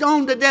 even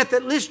stoned to death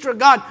at Lystra.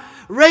 God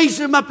raised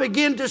him up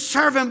again to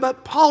serve Him.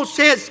 But Paul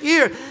says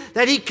here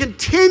that he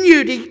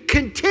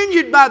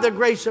continued by the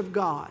grace of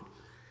God.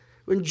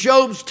 When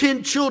Job's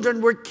 10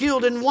 children were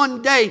killed in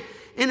one day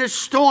in a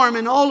storm,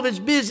 and all of his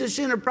business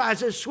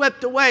enterprises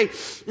swept away,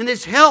 and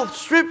his health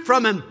stripped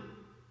from him,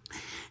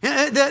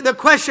 the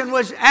question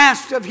was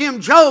asked of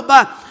him, Job,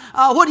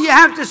 what do you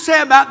have to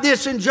say about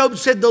this? And Job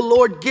said, the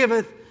Lord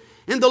giveth,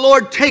 and the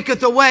Lord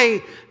taketh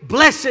away.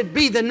 Blessed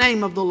be the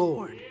name of the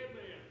Lord. Amen.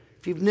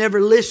 If you've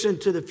never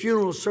listened to the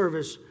funeral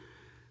service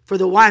for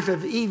the wife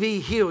of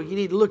E.V. Hill. You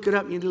need to look it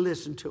up. You need to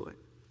listen to it.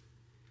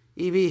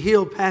 E.V.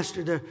 Hill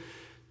pastored a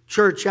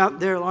church out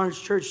there, a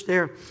large church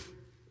there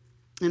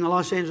in the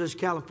Los Angeles,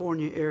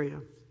 California area.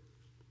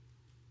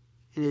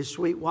 And his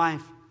sweet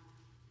wife,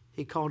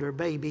 he called her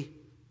baby.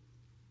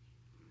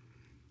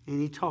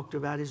 And he talked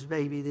about his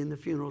baby in the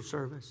funeral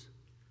service.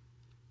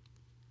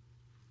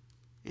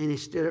 And he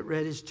stood up,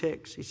 read his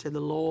text. He said, the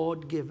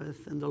Lord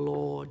giveth and the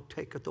Lord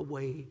taketh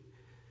away.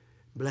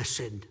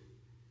 Blessed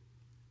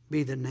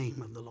be the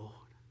name of the Lord.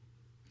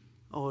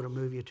 Oh, to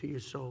move you to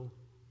your soul.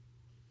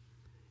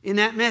 In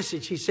that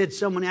message, he said,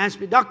 someone asked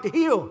me, Dr.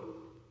 Hill,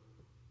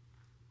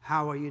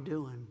 how are you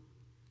doing?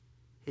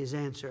 His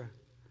answer,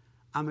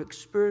 I'm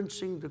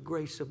experiencing the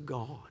grace of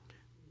God.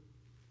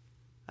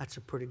 That's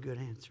a pretty good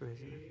answer,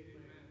 isn't it?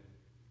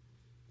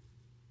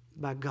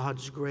 By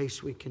God's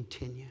grace, we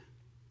continue.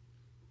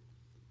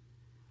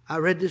 I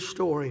read this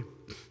story.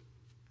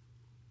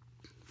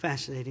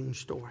 Fascinating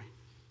story.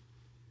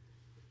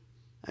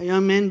 A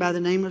young man by the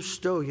name of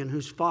Stolian,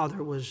 whose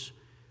father was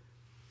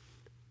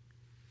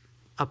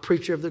a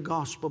preacher of the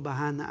gospel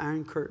behind the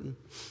Iron Curtain.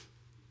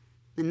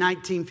 In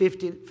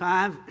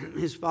 1955,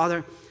 his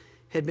father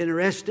had been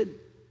arrested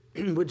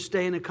and would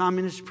stay in a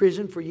communist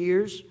prison for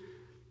years,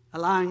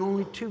 allowing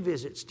only 2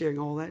 visits during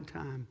all that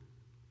time.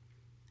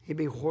 He'd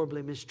be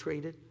horribly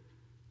mistreated.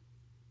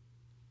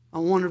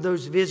 On one of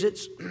those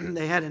visits,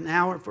 they had an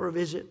hour for a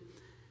visit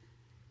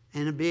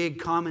in a big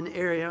common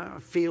area, a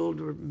field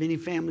where many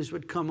families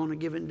would come on a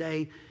given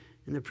day,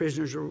 and the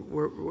prisoners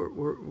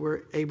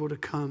were able to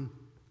come.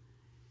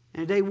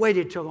 And they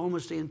waited till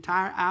almost the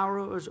entire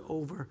hour was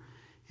over,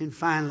 and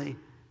finally,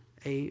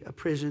 a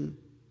prison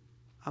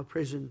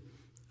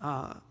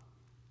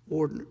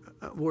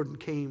warden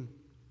came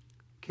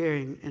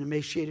carrying an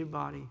emaciated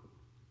body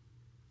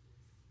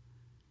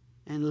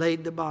and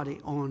laid the body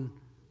on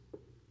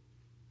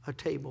a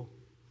table.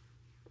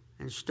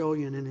 And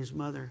Stolian and his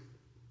mother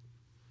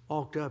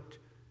walked up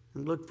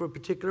and looked for a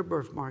particular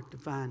birthmark to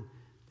find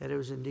that it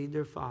was indeed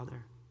their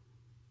father,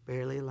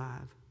 barely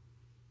alive.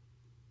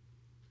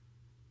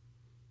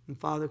 And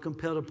Father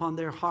compelled upon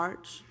their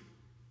hearts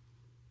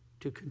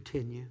to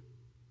continue.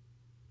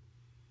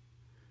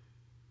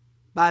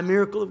 By a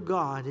miracle of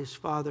God, his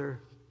father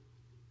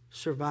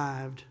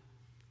survived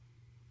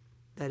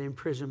that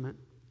imprisonment.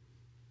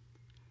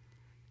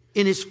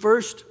 In his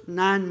first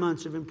 9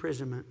 months of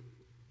imprisonment,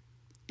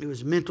 it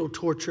was mental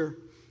torture,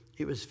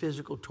 it was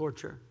physical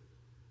torture.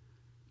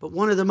 But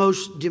one of the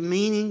most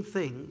demeaning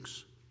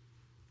things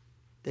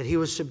that he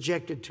was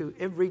subjected to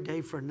every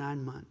day for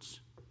 9 months,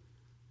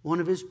 one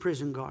of his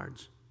prison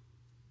guards,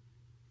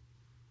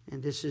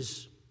 and this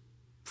is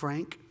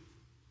frank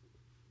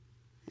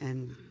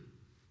and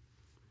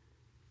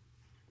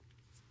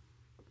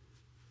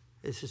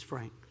this is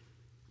frank,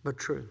 but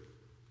true.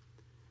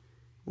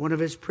 One of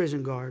his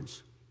prison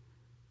guards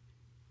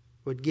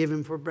would give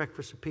him for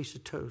breakfast a piece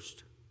of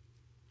toast.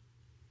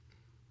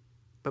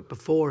 But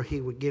before he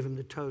would give him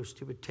the toast,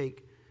 he would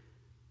take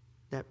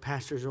that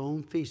pastor's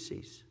own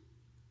feces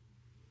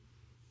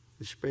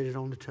and spread it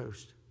on the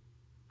toast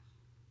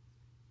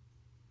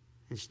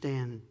and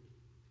stand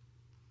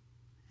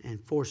and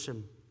force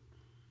him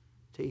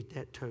to eat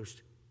that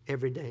toast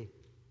every day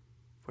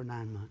for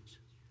 9 months.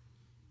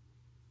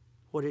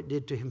 What it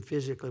did to him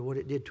physically, what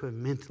it did to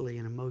him mentally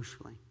and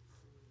emotionally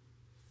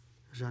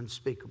was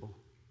unspeakable.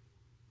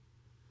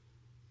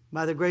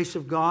 By the grace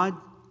of God,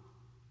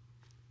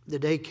 the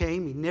day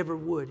came. He never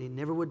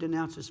would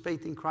denounce his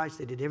faith in Christ.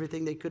 They did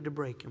everything they could to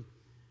break him.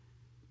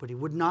 But he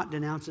would not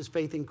denounce his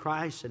faith in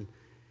Christ. And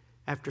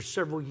after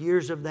several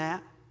years of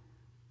that,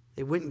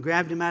 they went and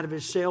grabbed him out of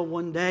his cell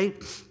one day.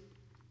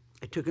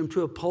 They took him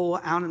to a pole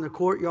out in the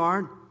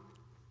courtyard,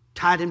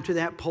 tied him to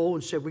that pole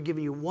and said, we're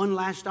giving you one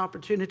last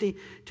opportunity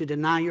to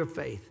deny your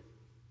faith.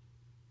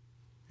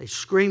 They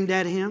screamed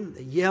at him.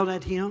 They yelled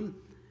at him.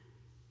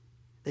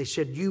 They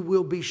said, you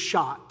will be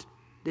shot.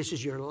 This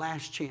is your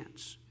last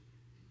chance.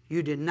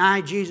 You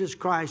deny Jesus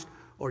Christ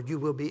or you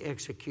will be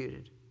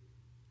executed.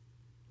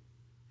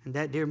 And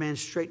that dear man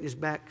straightened his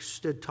back,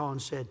 stood tall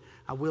and said,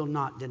 I will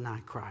not deny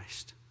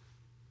Christ.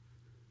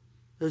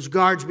 Those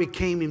guards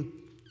became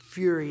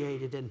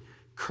infuriated and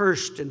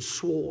cursed and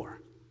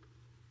swore.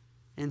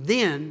 And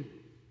then,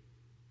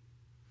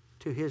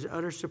 to his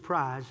utter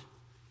surprise,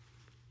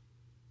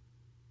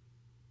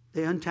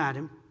 they untied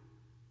him,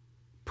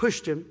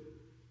 pushed him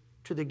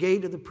to the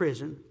gate of the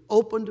prison,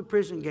 opened the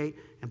prison gate,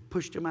 and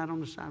pushed him out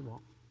on the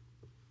sidewalk.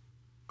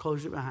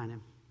 Closed it behind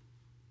him.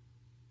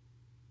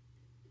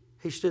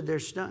 He stood there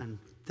stunned,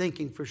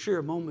 thinking for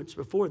sure moments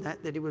before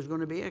that he was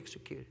going to be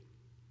executed.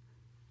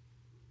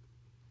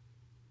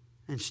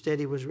 Instead,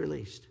 he was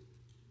released.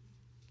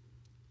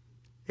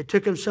 It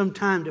took him some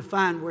time to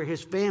find where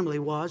his family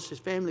was. His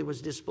family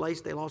was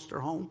displaced. They lost their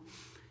home.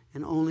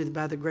 And only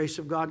by the grace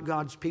of God,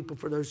 God's people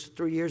for those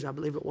 3 years, I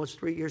believe it was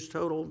 3 years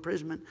total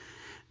imprisonment,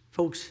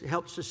 folks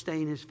helped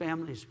sustain his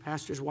family, his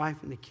pastor's wife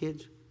and the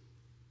kids.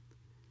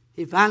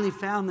 He finally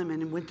found them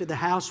and went to the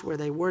house where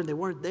they were. They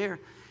weren't there.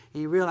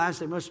 he realized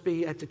they must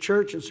be at the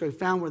church, and so he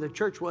found where the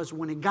church was.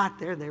 When he got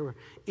there, they were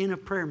in a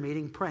prayer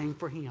meeting praying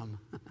for him.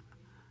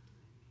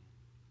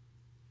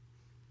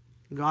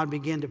 God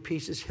began to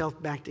piece his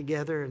health back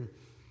together, and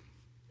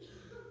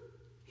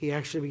he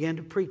actually began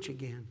to preach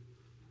again.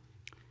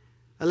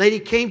 A lady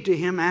came to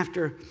him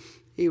after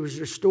he was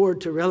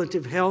restored to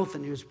relative health,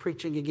 and he was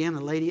preaching again.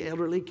 A lady,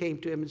 elderly, came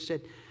to him and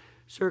said,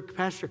 "Sir,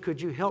 Pastor,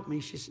 could you help me?"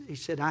 He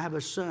said, "I have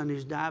a son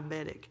who's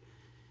diabetic,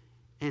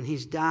 and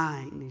he's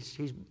dying.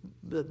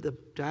 The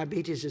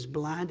diabetes has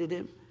blinded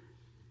him.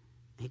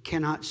 He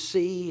cannot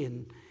see,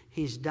 and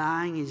he's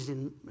dying. He's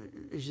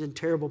in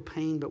terrible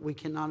pain, but we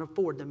cannot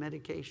afford the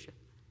medication."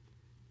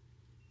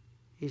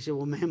 He said,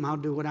 "Well, ma'am, I'll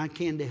do what I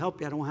can to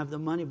help you. I don't have the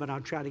money, but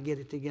I'll try to get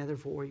it together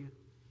for you."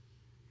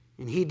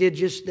 And he did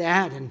just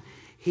that, and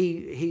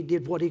he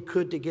did what he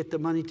could to get the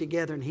money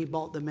together, and he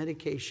bought the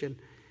medication,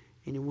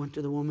 and he went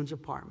to the woman's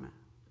apartment.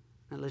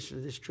 Now listen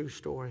to this true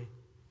story.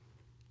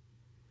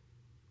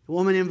 The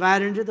woman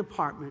invited him to the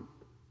apartment.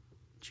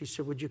 She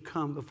said, "Would you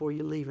come before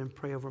you leave and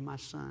pray over my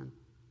son?"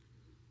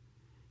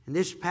 And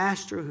this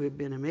pastor, who had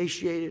been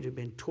emaciated, had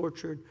been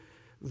tortured,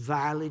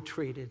 vilely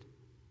treated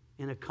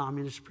in a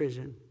communist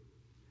prison,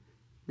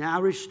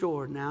 now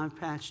restored, now a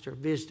pastor,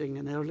 visiting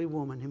an elderly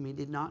woman whom he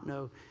did not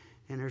know,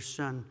 and her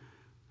son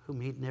whom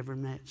he'd never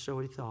met, so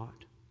he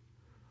thought,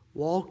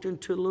 walked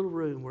into a little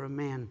room where a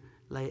man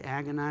lay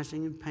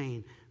agonizing in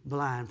pain,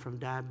 blind from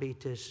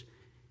diabetes.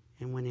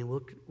 And when he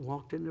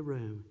walked in the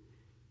room,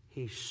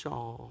 he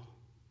saw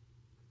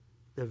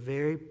the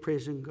very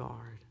prison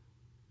guard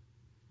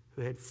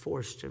who had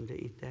forced him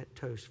to eat that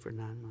toast for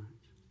 9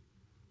 months.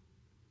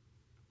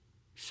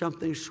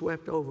 Something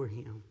swept over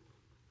him,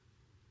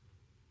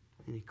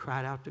 and he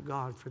cried out to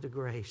God for the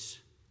grace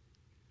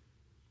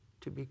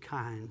to be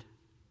kind.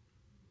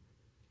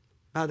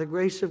 By the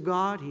grace of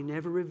God, he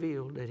never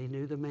revealed that he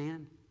knew the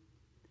man.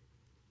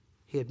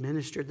 He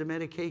administered the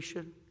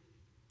medication.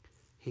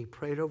 He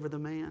prayed over the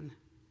man.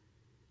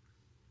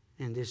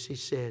 And this he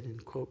said,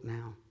 and quote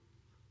now,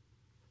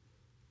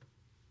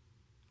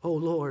 "Oh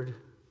Lord,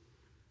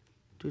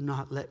 do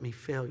not let me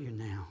fail you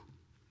now."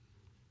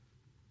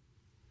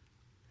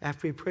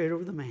 After he prayed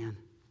over the man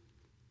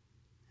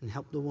and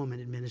helped the woman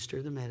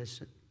administer the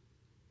medicine,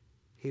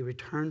 he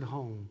returned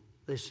home,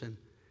 listen,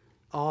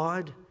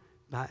 awed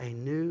by a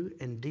new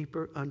and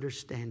deeper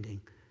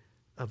understanding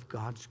of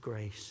God's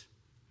grace.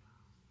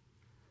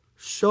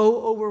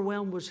 So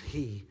overwhelmed was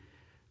he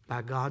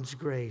by God's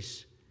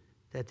grace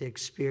that the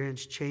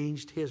experience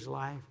changed his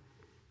life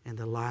and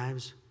the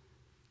lives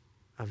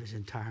of his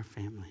entire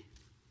family.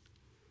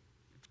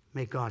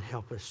 May God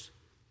help us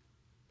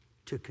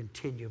to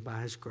continue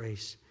by his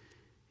grace.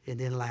 And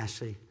then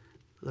lastly,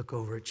 look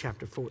over at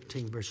chapter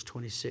 14, verse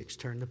 26.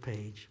 Turn the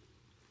page.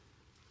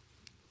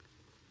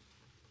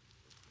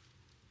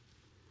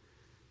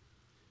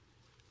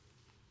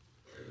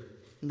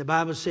 And the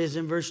Bible says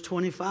in verse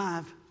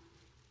 25,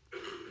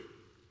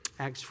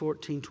 Acts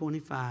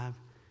 14:25,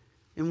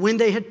 "And when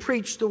they had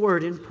preached the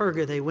word in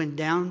Perga, they went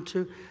down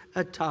to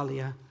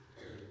Attalia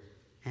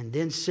and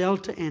then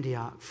sailed to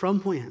Antioch, from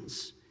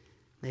whence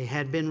they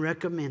had been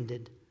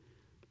recommended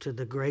to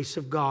the grace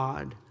of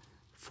God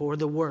for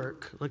the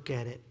work," look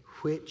at it,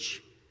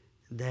 "which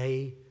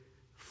they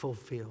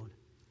fulfilled."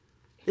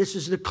 This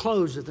is the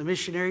close of the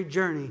missionary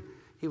journey.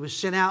 He was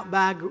sent out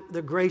by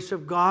the grace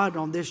of God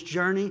on this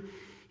journey.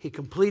 He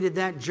completed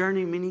that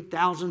journey, many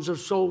thousands of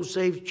souls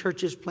saved,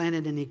 churches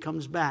planted, and he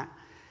comes back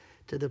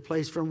to the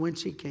place from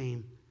whence he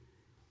came,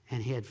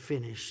 and he had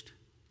finished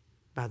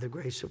by the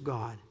grace of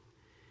God.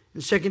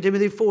 In 2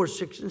 Timothy 4,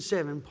 6 and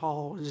 7,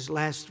 Paul, in his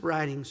last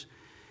writings,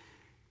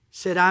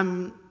 said,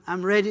 I'm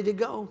ready to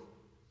go.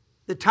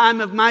 The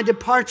time of my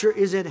departure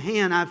is at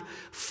hand. I've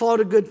fought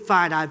a good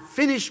fight. I've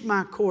finished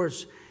my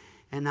course,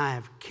 and I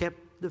have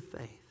kept the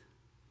faith.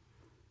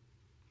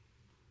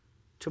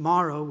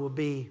 Tomorrow will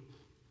be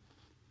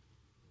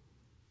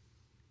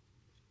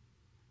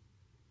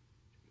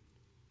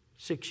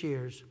six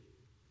years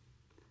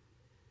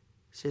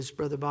since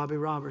Brother Bobby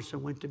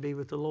Robertson went to be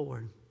with the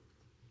Lord.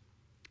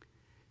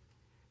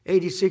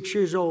 86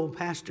 years old,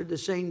 pastored the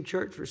same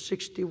church for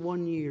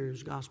 61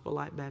 years, Gospel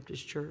Light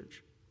Baptist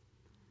Church.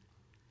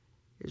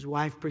 His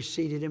wife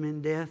preceded him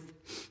in death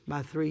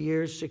by 3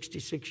 years,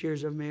 66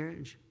 years of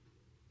marriage.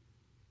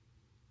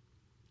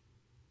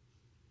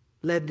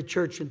 Led the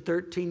church in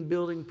 13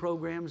 building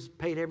programs,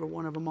 paid every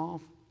one of them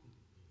off.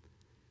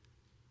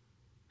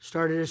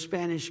 Started a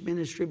Spanish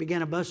ministry,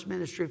 began a bus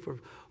ministry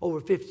for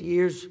over 50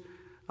 years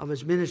of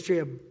his ministry,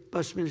 a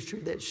bus ministry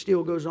that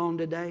still goes on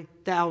today.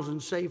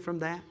 Thousands saved from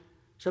that.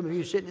 Some of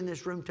you sitting in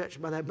this room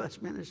touched by that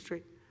bus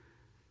ministry.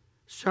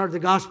 Started the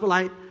Gospel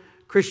Light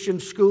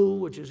Christian School,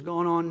 which is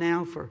going on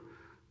now for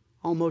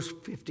almost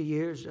 50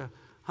 years. A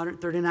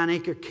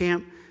 139-acre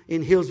camp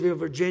in Hillsville,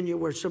 Virginia,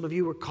 where some of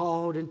you were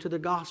called into the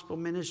gospel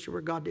ministry,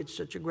 where God did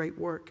such a great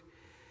work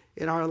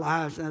in our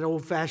lives. And that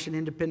old-fashioned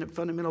independent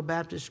fundamental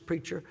Baptist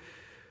preacher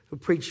who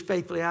preached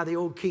faithfully out of the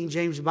old King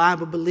James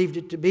Bible, believed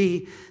it to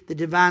be the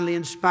divinely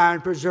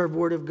inspired, preserved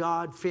Word of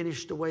God,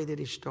 finished the way that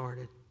he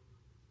started.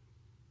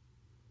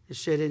 It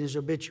said in his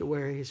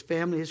obituary, his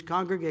family, his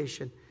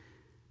congregation,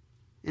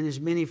 and his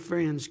many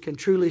friends can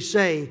truly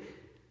say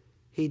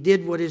he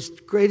did what his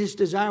greatest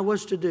desire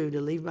was to do,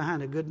 to leave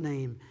behind a good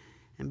name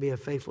and be a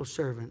faithful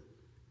servant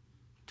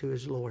to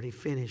his Lord. He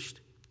finished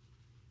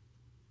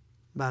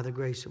by the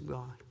grace of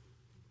God.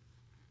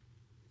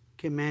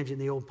 Can you imagine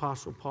the old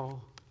Apostle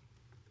Paul?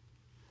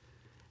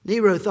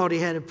 Nero thought he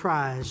had a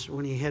prize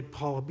when he had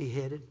Paul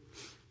beheaded.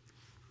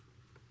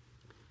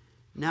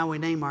 Now we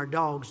name our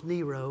dogs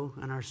Nero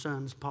and our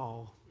sons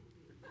Paul.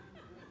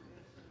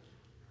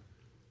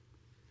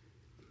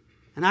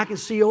 And I can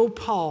see old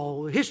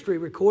Paul. History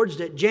records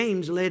that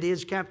James led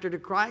his captor to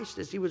Christ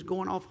as he was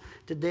going off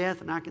to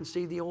death. And I can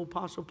see the old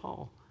Apostle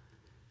Paul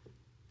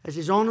as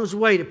he's on his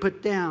way to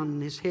put down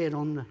his head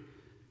on the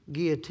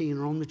guillotine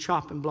or on the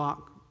chopping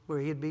block where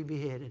he'd be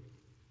beheaded.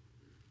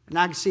 And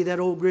I can see that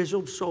old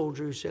grizzled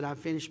soldier who said, "I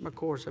finished my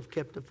course, I've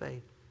kept the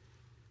faith."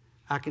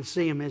 I can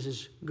see him as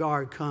his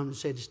guard comes and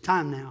said, "It's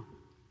time now.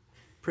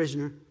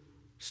 Prisoner,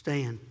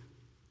 stand."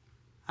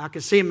 I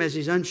can see him as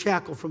he's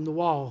unshackled from the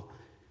wall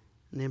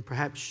and then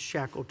perhaps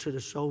shackled to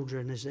the soldier.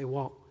 And as they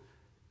walk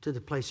to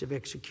the place of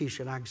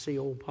execution, I can see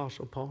old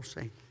Apostle Paul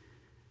saying,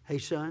 "Hey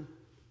son,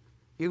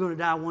 you're going to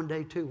die one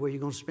day too. Where are you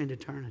going to spend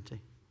eternity?"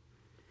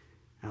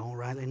 I don't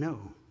rightly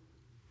know.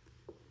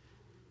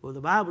 Well,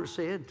 the Bible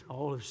said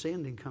all have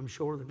sinned and come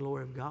short of the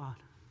glory of God.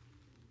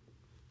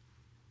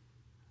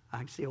 I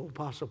can see old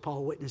Apostle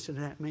Paul witnessing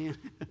that man.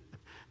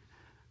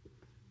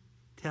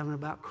 Telling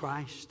about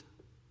Christ.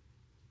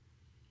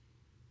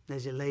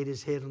 As he laid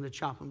his head on the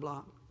chopping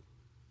block.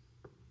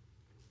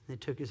 They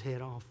took his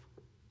head off.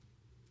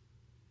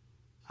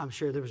 I'm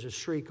sure there was a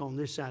shriek on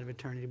this side of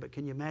eternity, but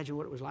can you imagine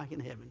what it was like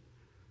in heaven?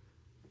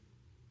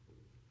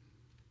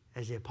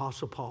 As the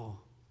Apostle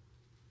Paul,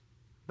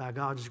 by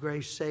God's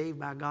grace saved,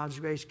 by God's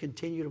grace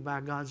continued,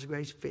 by God's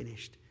grace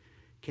finished.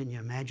 Can you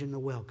imagine the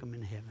welcome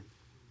in heaven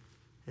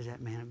as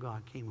that man of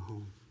God came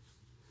home?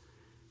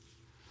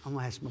 I'm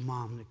going to ask my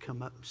mom to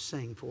come up and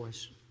sing for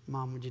us.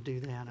 Mom, would you do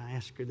that? I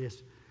asked her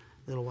this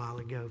a little while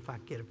ago. If I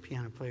could get a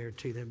piano player or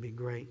two, that'd be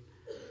great.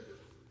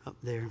 Up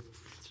there,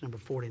 it's number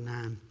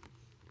 49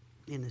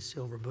 in the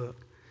Silver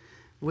Book.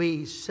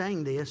 We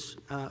sang this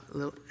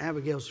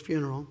Abigail's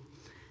funeral.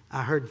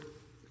 I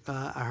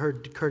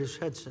heard Curtis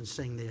Hudson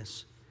sing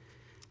this.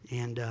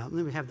 And let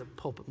me have the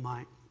pulpit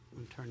mic. I'm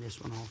going to turn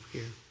this one off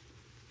here.